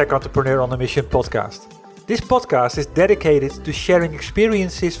to the Tech Entrepreneur on a Mission podcast. This podcast is dedicated to sharing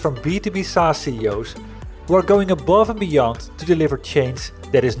experiences from B2B SaaS CEOs who are going above and beyond to deliver change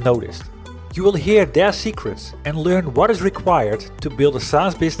that is noticed. You will hear their secrets and learn what is required to build a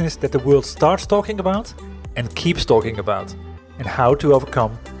SaaS business that the world starts talking about and keeps talking about, and how to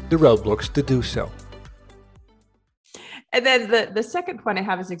overcome the roadblocks to do so. And then the second point I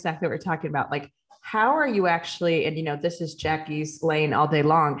have is exactly what we're talking about. Like, how are you actually, and this is Jackie's lane all day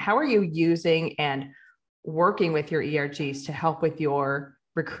long, how are you using and working with your ERGs to help with your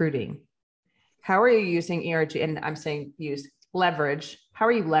recruiting? How are you using ERG? And I'm saying leverage. How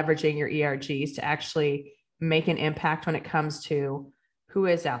are you leveraging your ERGs to actually make an impact when it comes to who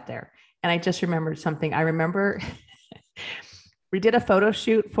is out there? And I just remembered something. I remember we did a photo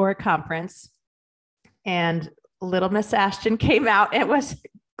shoot for a conference and little Miss Ashten came out. It was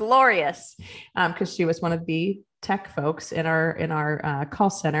glorious because she was one of the tech folks in our call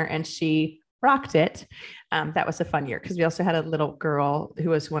center, and she rocked it. That was a fun year because we also had a little girl who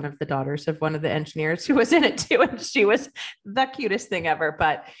was one of the daughters of one of the engineers who was in it too, and she was the cutest thing ever.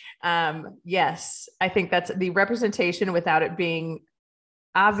 But yes, I think that's the representation without it being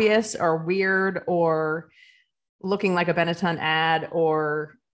obvious or weird or looking like a Benetton ad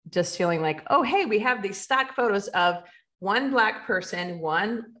or just feeling like, oh, hey, we have these stock photos of one Black person,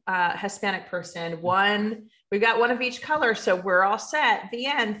 one Hispanic person, we've got one of each color. So we're all set. The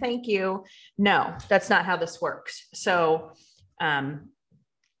end. Thank you. No, that's not how this works. So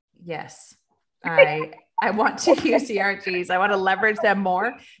yes, I want to use ERGs. I want to leverage them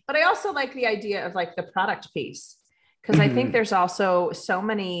more, but I also like the idea of like the product piece. Because I think there's also so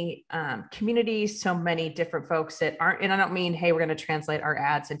many communities, so many different folks that aren't, and I don't mean, hey, we're going to translate our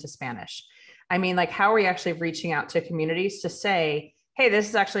ads into Spanish. I mean, like, how are we actually reaching out to communities to say, hey, this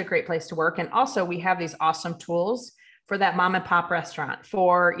is actually a great place to work. And also we have these awesome tools for that mom and pop restaurant,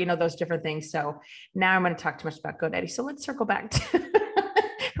 for, those different things. So now I'm going to talk too much about GoDaddy. So let's circle back to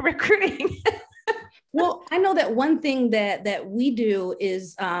recruiting. Well, I know that one thing that we do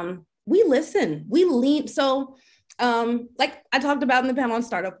is we listen, we lean. So like I talked about in the panel on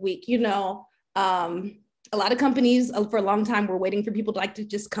Startup Week, a lot of companies for a long time were waiting for people to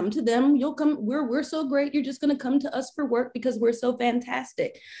just come to them. You'll come, we're so great. You're just going to come to us for work because we're so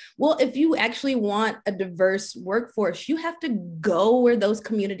fantastic. Well, if you actually want a diverse workforce, you have to go where those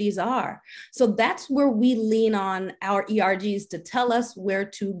communities are. So that's where we lean on our ERGs to tell us where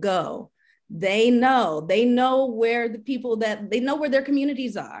to go. They know where they know where their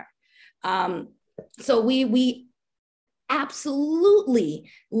communities are. So we absolutely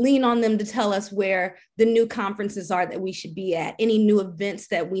lean on them to tell us where the new conferences are that we should be at, any new events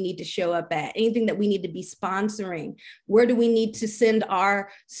that we need to show up at, anything that we need to be sponsoring. Where do we need to send our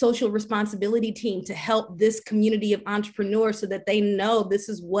social responsibility team to help this community of entrepreneurs so that they know this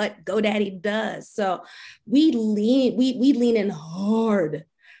is what GoDaddy does? So we lean in hard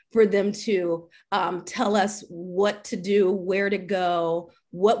for them to tell us what to do, where to go,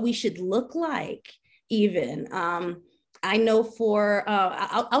 what we should look like even. I know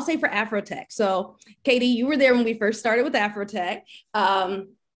I'll say for Afrotech. So Katie, you were there when we first started with Afrotech.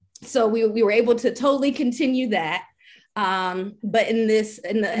 So we were able to totally continue that. But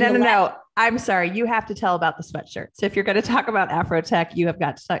No, I'm sorry. You have to tell about the sweatshirts. If you're going to talk about Afrotech, you have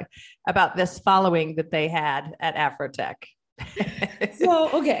got to talk about this following that they had at Afrotech. So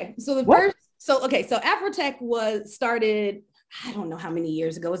Afrotech was started, I don't know how many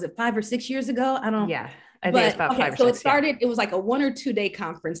years ago. Was it 5 or 6 years ago? I think it's about 5 or 6. So it started, it was like a 1 or 2 day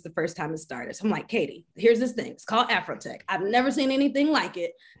conference the first time it started. So I'm like, Katie, here's this thing. It's called Afrotech. I've never seen anything like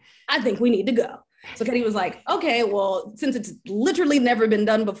it. I think we need to go. So Katie was like, okay, well, since it's literally never been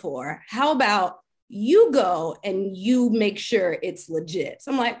done before, how about you go and you make sure it's legit?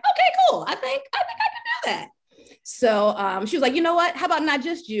 So I'm like, okay, cool. I think I can do that. So she was like, you know what? How about not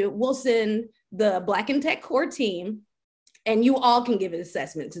just you? We'll send the Black and Tech core team and you all can give an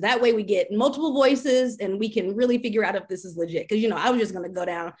assessment. So that way we get multiple voices and we can really figure out if this is legit. Because, I was just going to go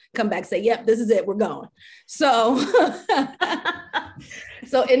down, come back, say, yep, this is it. We're going. So,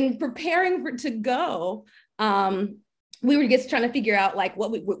 so in preparing to go, we were just trying to figure out like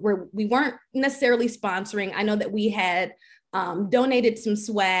what we weren't necessarily sponsoring. I know that we had donated some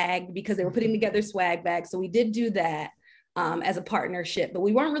swag because they were putting together swag bags. So we did do that. As a partnership, but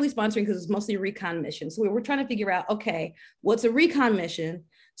we weren't really sponsoring because it was mostly a recon mission. So we were trying to figure out, okay, what's a recon mission?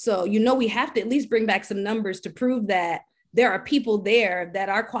 So, we have to at least bring back some numbers to prove that there are people there that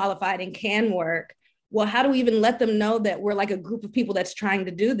are qualified and can work. Well, how do we even let them know that we're like a group of people that's trying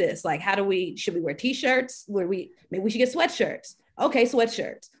to do this? Like, should we wear t-shirts? Maybe we should get sweatshirts. Okay,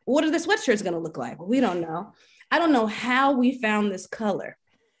 sweatshirts. What are the sweatshirts going to look like? Well, we don't know. I don't know how we found this color.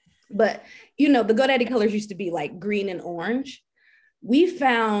 But, the GoDaddy colors used to be like green and orange. We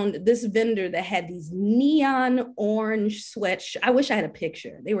found this vendor that had these neon orange sweats. I wish I had a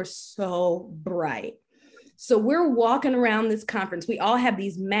picture. They were so bright. So we're walking around this conference. We all have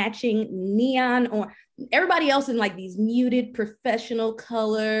these matching neon orange. Everybody else in like these muted professional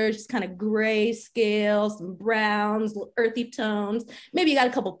colors, just kind of gray scales, some browns, earthy tones. Maybe you got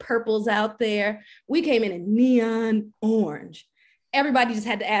a couple purples out there. We came in neon orange. Everybody just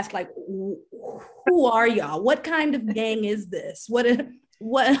had to ask, like, who are y'all? What kind of gang is this? What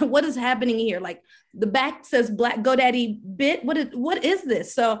is happening here? Like, the back says Black GoDaddy Bit. What is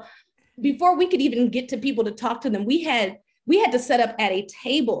this? So before we could even get to people to talk to them, we had to set up at a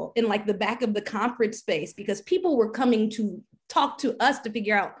table in like the back of the conference space because people were coming to talk to us to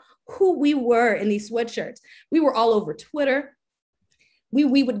figure out who we were in these sweatshirts. We were all over Twitter.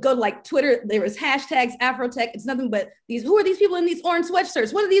 We would go to like Twitter. There was hashtags Afrotech. It's nothing but who are these people in these orange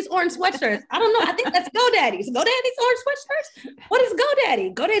sweatshirts? What are these orange sweatshirts? I don't know. I think that's GoDaddy. So GoDaddy's orange sweatshirts. What is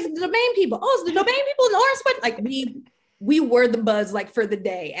GoDaddy? GoDaddy's the domain people. Oh, it's the domain people in the orange sweat. Like we were the buzz like for the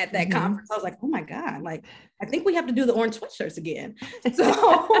day at that conference. I was like, oh my God, like I think we have to do the orange sweatshirts again. So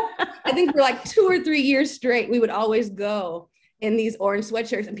I think for like 2 or 3 years straight, we would always go in these orange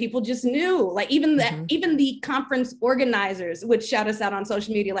sweatshirts and people just knew, like even the conference organizers would shout us out on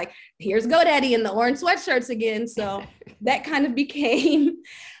social media, like, here's GoDaddy in the orange sweatshirts again. So that kind of became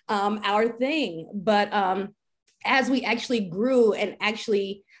our thing. But as we actually grew and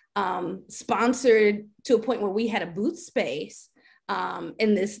actually sponsored to a point where we had a booth space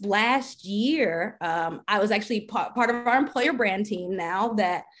in this last year, I was actually part of our employer brand team now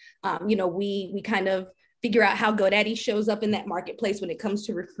that, we kind of figure out how GoDaddy shows up in that marketplace when it comes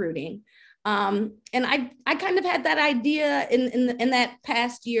to recruiting. And I kind of had that idea in that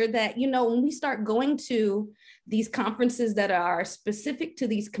past year that, when we start going to these conferences that are specific to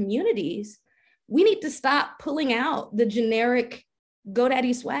these communities, we need to stop pulling out the generic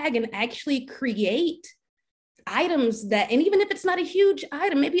GoDaddy swag and actually create items that, and even if it's not a huge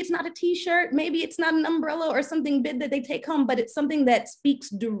item, maybe it's not a t-shirt, maybe it's not an umbrella or something big that they take home, but it's something that speaks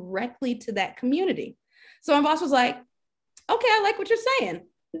directly to that community. So my boss was like, okay, I like what you're saying.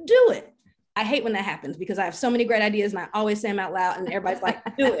 Do it. I hate when that happens because I have so many great ideas and I always say them out loud and everybody's like,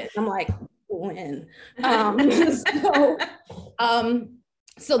 do it. I'm like, when?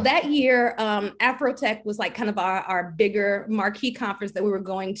 So that year, Afrotech was like kind of our bigger marquee conference that we were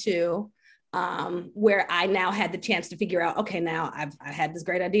going to, where I now had the chance to figure out, okay, now I had this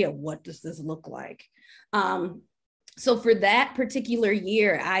great idea. What does this look like? So for that particular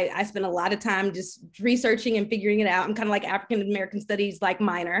year, I spent a lot of time just researching and figuring it out. I'm kind of like African American studies, like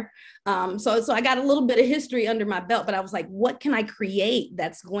minor. So I got a little bit of history under my belt, but I was like, what can I create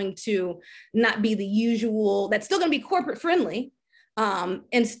that's going to not be the usual, that's still going to be corporate friendly,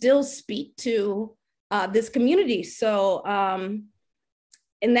 and still speak to this community. So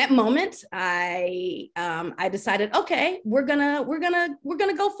in that moment, I decided, okay, we're gonna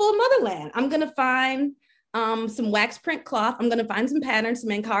go full motherland. I'm gonna find some wax print cloth. I'm going to find some patterns, some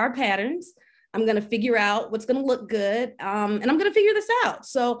Ankara patterns. I'm going to figure out what's going to look good. And I'm going to figure this out.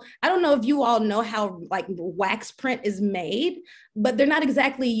 So I don't know if you all know how like wax print is made, but they're not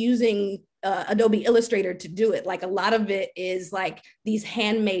exactly using Adobe Illustrator to do it. Like a lot of it is like these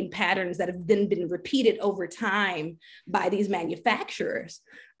handmade patterns that have then been repeated over time by these manufacturers.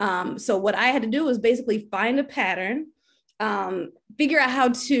 So what I had to do was basically find a pattern, figure out how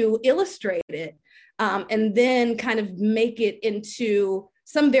to illustrate it, and then kind of make it into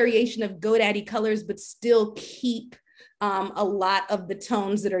some variation of GoDaddy colors, but still keep a lot of the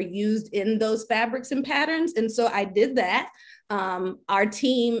tones that are used in those fabrics and patterns. And so I did that. Our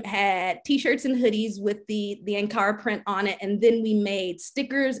team had t-shirts and hoodies with the Ankara print on it. And then we made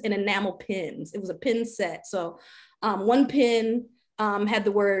stickers and enamel pins. It was a pin set. So one pin had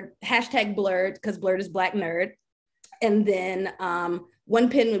the word #blurred because blurred is Black nerd. And then one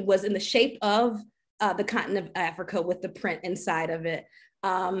pin was in the shape of the continent of Africa with the print inside of it.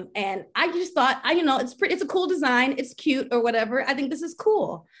 And I just thought, it's a cool design. It's cute or whatever. I think this is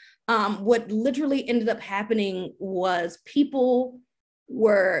cool. What literally ended up happening was people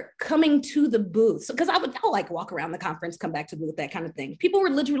were coming to the booth. So, because I'll like walk around the conference, come back to the booth, that kind of thing. People were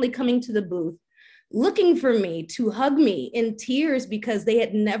literally coming to the booth, looking for me to hug me in tears because they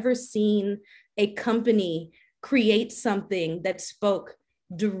had never seen a company create something that spoke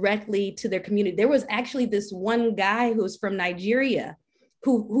directly to their community. There was actually this one guy who was from Nigeria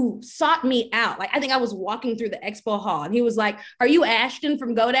who sought me out. Like, I think I was walking through the expo hall and he was like, "Are you Ashten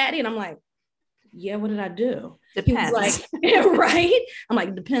from GoDaddy?" And I'm like, "Yeah, what did I do?" Depends. He was like, yeah, right? I'm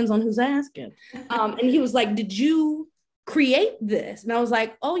like, "Depends on who's asking." And he was like, "Did you create this?" And I was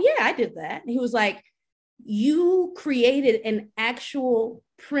like, "Oh yeah, I did that." And he was like, "You created an actual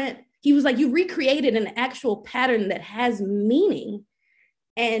print." He was like, "You recreated an actual pattern that has meaning.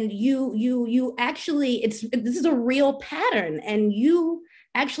 And you actually, this is a real pattern. And you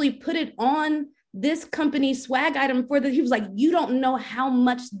actually put it on this company's swag item he was like, "You don't know how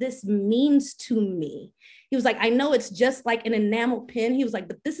much this means to me." He was like, "I know it's just like an enamel pin." He was like,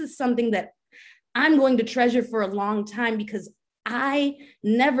 "But this is something that I'm going to treasure for a long time because I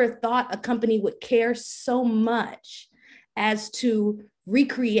never thought a company would care so much as to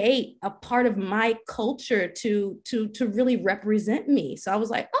recreate a part of my culture to really represent me." So I was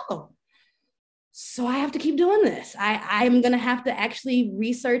like, "Oh, so I have to keep doing this. I'm going to have to actually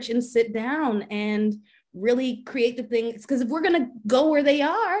research and sit down and really create the things, because if we're going to go where they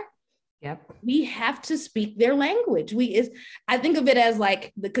are, Yep. we have to speak their language." I think of it as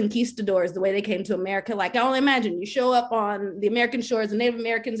like the conquistadors, the way they came to America. Like, I only imagine you show up on the American shores and Native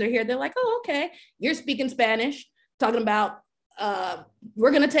Americans are here. They're like, "Oh, okay, you're speaking Spanish, talking about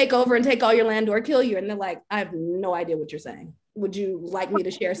we're going to take over and take all your land or kill you." And they're like, "I have no idea what you're saying. Would you like me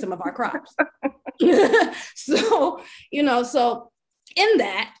to share some of our crops?" So in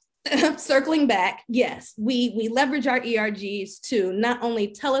that, circling back, yes, we leverage our ERGs to not only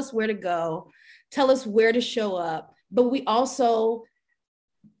tell us where to go, tell us where to show up, but we also,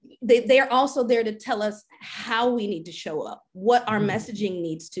 they are also there to tell us how we need to show up, what our messaging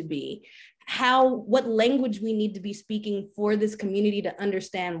needs to be, what language we need to be speaking for this community to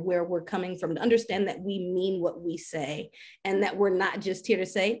understand where we're coming from, to understand that we mean what we say and that we're not just here to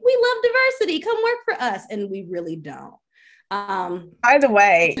say, "We love diversity, come work for us," and we really don't. By the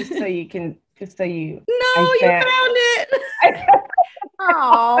way, you no, you found it.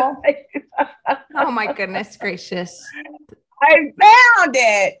 Oh, oh my goodness gracious. I found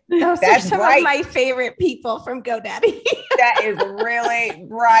it. Those are some of my favorite people from GoDaddy. That is really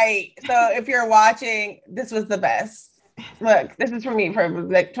right. So if you're watching, this was the best. Look, this is for me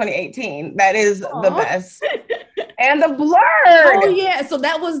from like 2018. That is the best. And the blurred. Oh yeah. So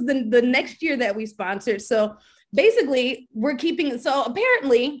that was the next year that we sponsored. So basically we're keeping, so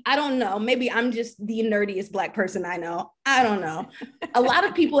apparently, I don't know, maybe I'm just the nerdiest Black person I know. I don't know. A lot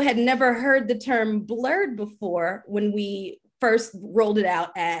of people had never heard the term blurred before when we first rolled it out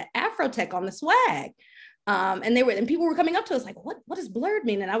at Afrotech on the swag. And people were coming up to us like, what does blurred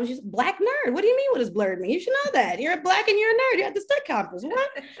mean? And I was just, Black nerd. What do you mean? What does blurred mean? You should know that. You're Black and you're a nerd. You're at the STEC conference. What?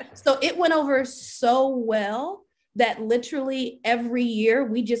 So it went over so well that literally every year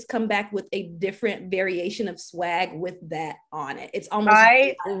we just come back with a different variation of swag with that on it. It's almost,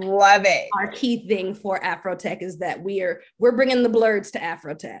 I love it. Our key thing for Afrotech is that we're bringing the blurreds to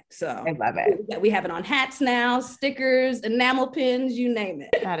Afrotech. So I love it. We have it on hats now, stickers, enamel pins, you name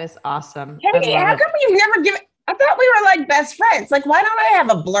it. That is awesome. Kenny, how come you've never given? I thought we were like best friends. Like, why don't I have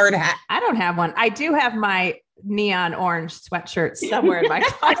a blurred hat? I don't have one. I do have my neon orange sweatshirt somewhere in my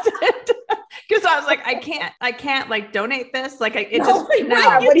closet. Because I was like, I can't like donate this. Like, what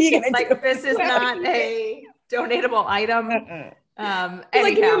are you gonna do? This is not a donatable item.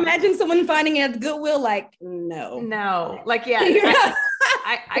 Like, can you imagine someone finding it at Goodwill? Like, no. Like, yeah.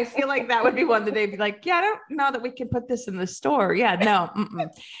 I feel like that would be one that they'd be like, yeah, I don't know that we can put this in the store. Yeah, no.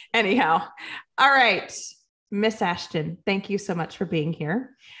 Anyhow, all right, Miss Ashten, thank you so much for being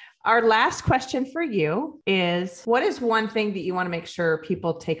here. Our last question for you is, what is one thing that you want to make sure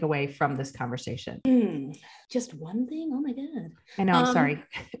people take away from this conversation? Just one thing? Oh my God. I know, I'm sorry.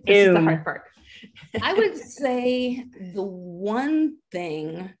 This is the hard part. I would say the one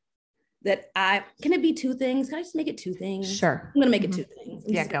thing that can it be two things? Can I just make it two things? Sure. I'm going to make it two things.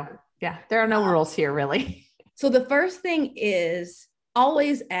 Yeah, go. Yeah. There are no rules here, really. So the first thing is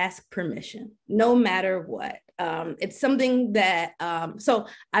always ask permission, no matter what. It's something that, so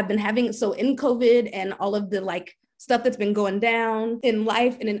in COVID and all of the like stuff that's been going down in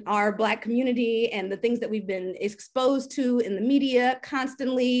life and in our Black community and the things that we've been exposed to in the media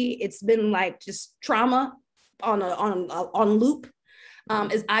constantly. It's been like just trauma on loop.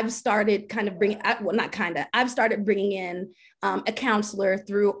 As I've started kind of I've started bringing in a counselor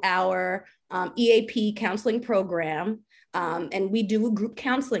through our EAP counseling program. And we do group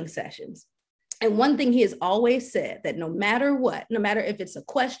counseling sessions. And one thing he has always said, that no matter what, no matter if it's a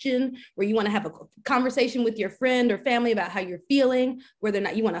question where you want to have a conversation with your friend or family about how you're feeling, whether or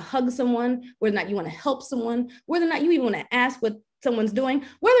not you want to hug someone, whether or not you want to help someone, whether or not you even want to ask what someone's doing,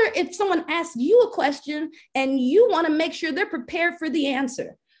 whether if someone asks you a question and you want to make sure they're prepared for the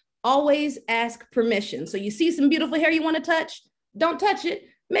answer, always ask permission. So you see some beautiful hair you want to touch, don't touch it.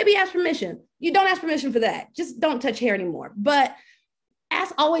 Maybe ask permission. You don't ask permission for that. Just don't touch hair anymore. But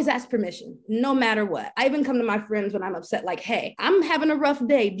always ask permission, no matter what. I even come to my friends when I'm upset, like, hey, I'm having a rough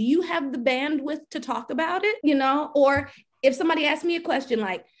day. Do you have the bandwidth to talk about it? You know, or if somebody asks me a question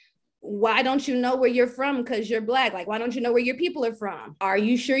like, why don't you know where you're from? Because you're Black. Like, why don't you know where your people are from? Are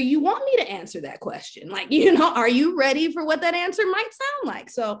you sure you want me to answer that question? Like, you know, are you ready for what that answer might sound like?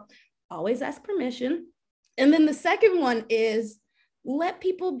 So always ask permission. And then the second one is let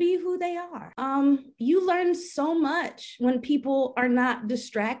people be who they are. You learn so much when people are not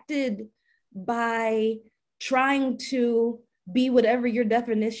distracted by trying to be whatever your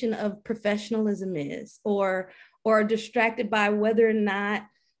definition of professionalism is, or distracted by whether or not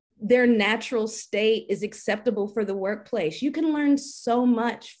their natural state is acceptable for the workplace. You can learn so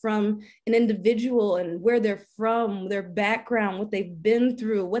much from an individual and where they're from, their background, what they've been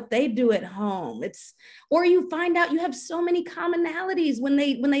through, what they do at home. Or you find out you have so many commonalities when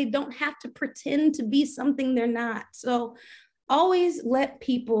they don't have to pretend to be something they're not. So always let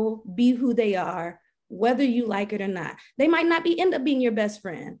people be who they are, whether you like it or not. They might not end up being your best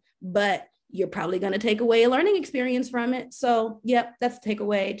friend, but you're probably going to take away a learning experience from it. So, yep, that's a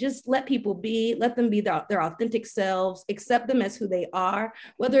takeaway. Just let people be, let them be their authentic selves, accept them as who they are.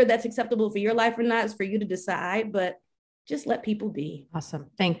 Whether that's acceptable for your life or not is for you to decide, but just let people be. Awesome.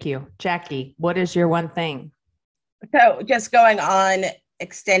 Thank you. Jackie, what is your one thing? So just going on,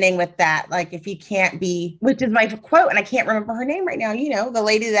 extending with that, like if you can't be, which is my quote, and I can't remember her name right now, you know, the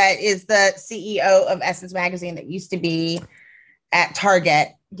lady that is the CEO of Essence Magazine that used to be at Target.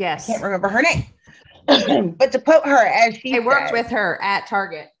 Yes. I can't remember her name. But to quote her as she worked with her at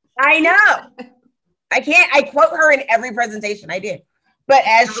Target. I know. I quote her in every presentation I do. But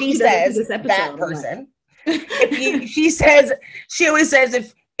as she says, that person, she always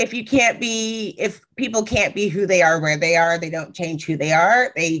says, if people can't be who they are, where they are, they don't change who they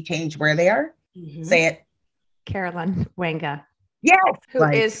are, they change where they are. Mm-hmm. Say it. Carolyn Wanga. Yes. Who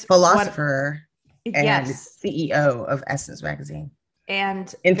is philosopher and CEO of Essence Magazine.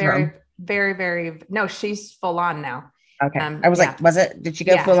 And interim. very, very, no, she's full on now. Okay. I was like, did she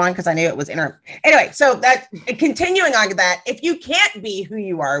go full on? Because I knew it was interim. Anyway, so that continuing on to that, if you can't be who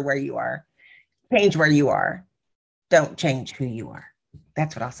you are, where you are, change where you are. Don't change who you are.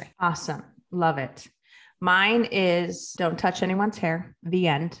 That's what I'll say. Awesome. Love it. Mine is don't touch anyone's hair. The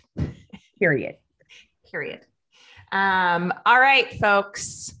end. Period. All right,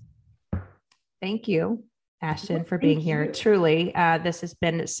 folks. Thank you, Ashten, for being here. Truly, this has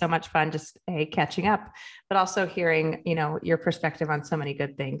been so much fun, just catching up, but also hearing, your perspective on so many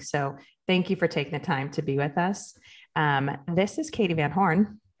good things. So thank you for taking the time to be with us. This is Katie Van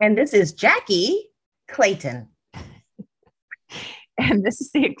Horn. And this is Jackie Clayton. And this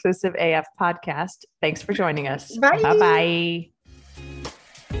is the Inclusive AF podcast. Thanks for joining us. Bye. Bye-bye.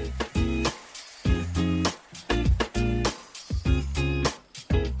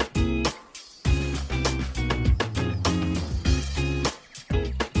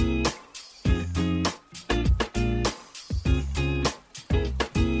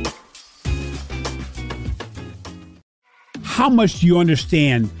 How much do you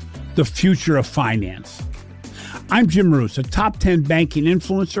understand the future of finance? I'm Jim Roos, a top 10 banking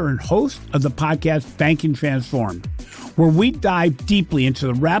influencer and host of the podcast Banking Transformed, where we dive deeply into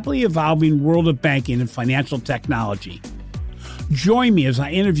the rapidly evolving world of banking and financial technology. Join me as I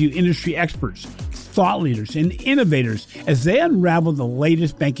interview industry experts, thought leaders, and innovators as they unravel the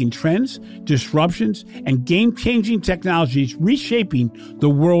latest banking trends, disruptions, and game-changing technologies reshaping the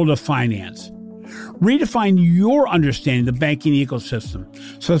world of finance. Redefine your understanding of the banking ecosystem.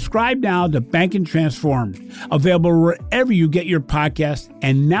 Subscribe now to Banking Transformed, available wherever you get your podcast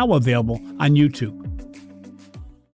and now available on YouTube.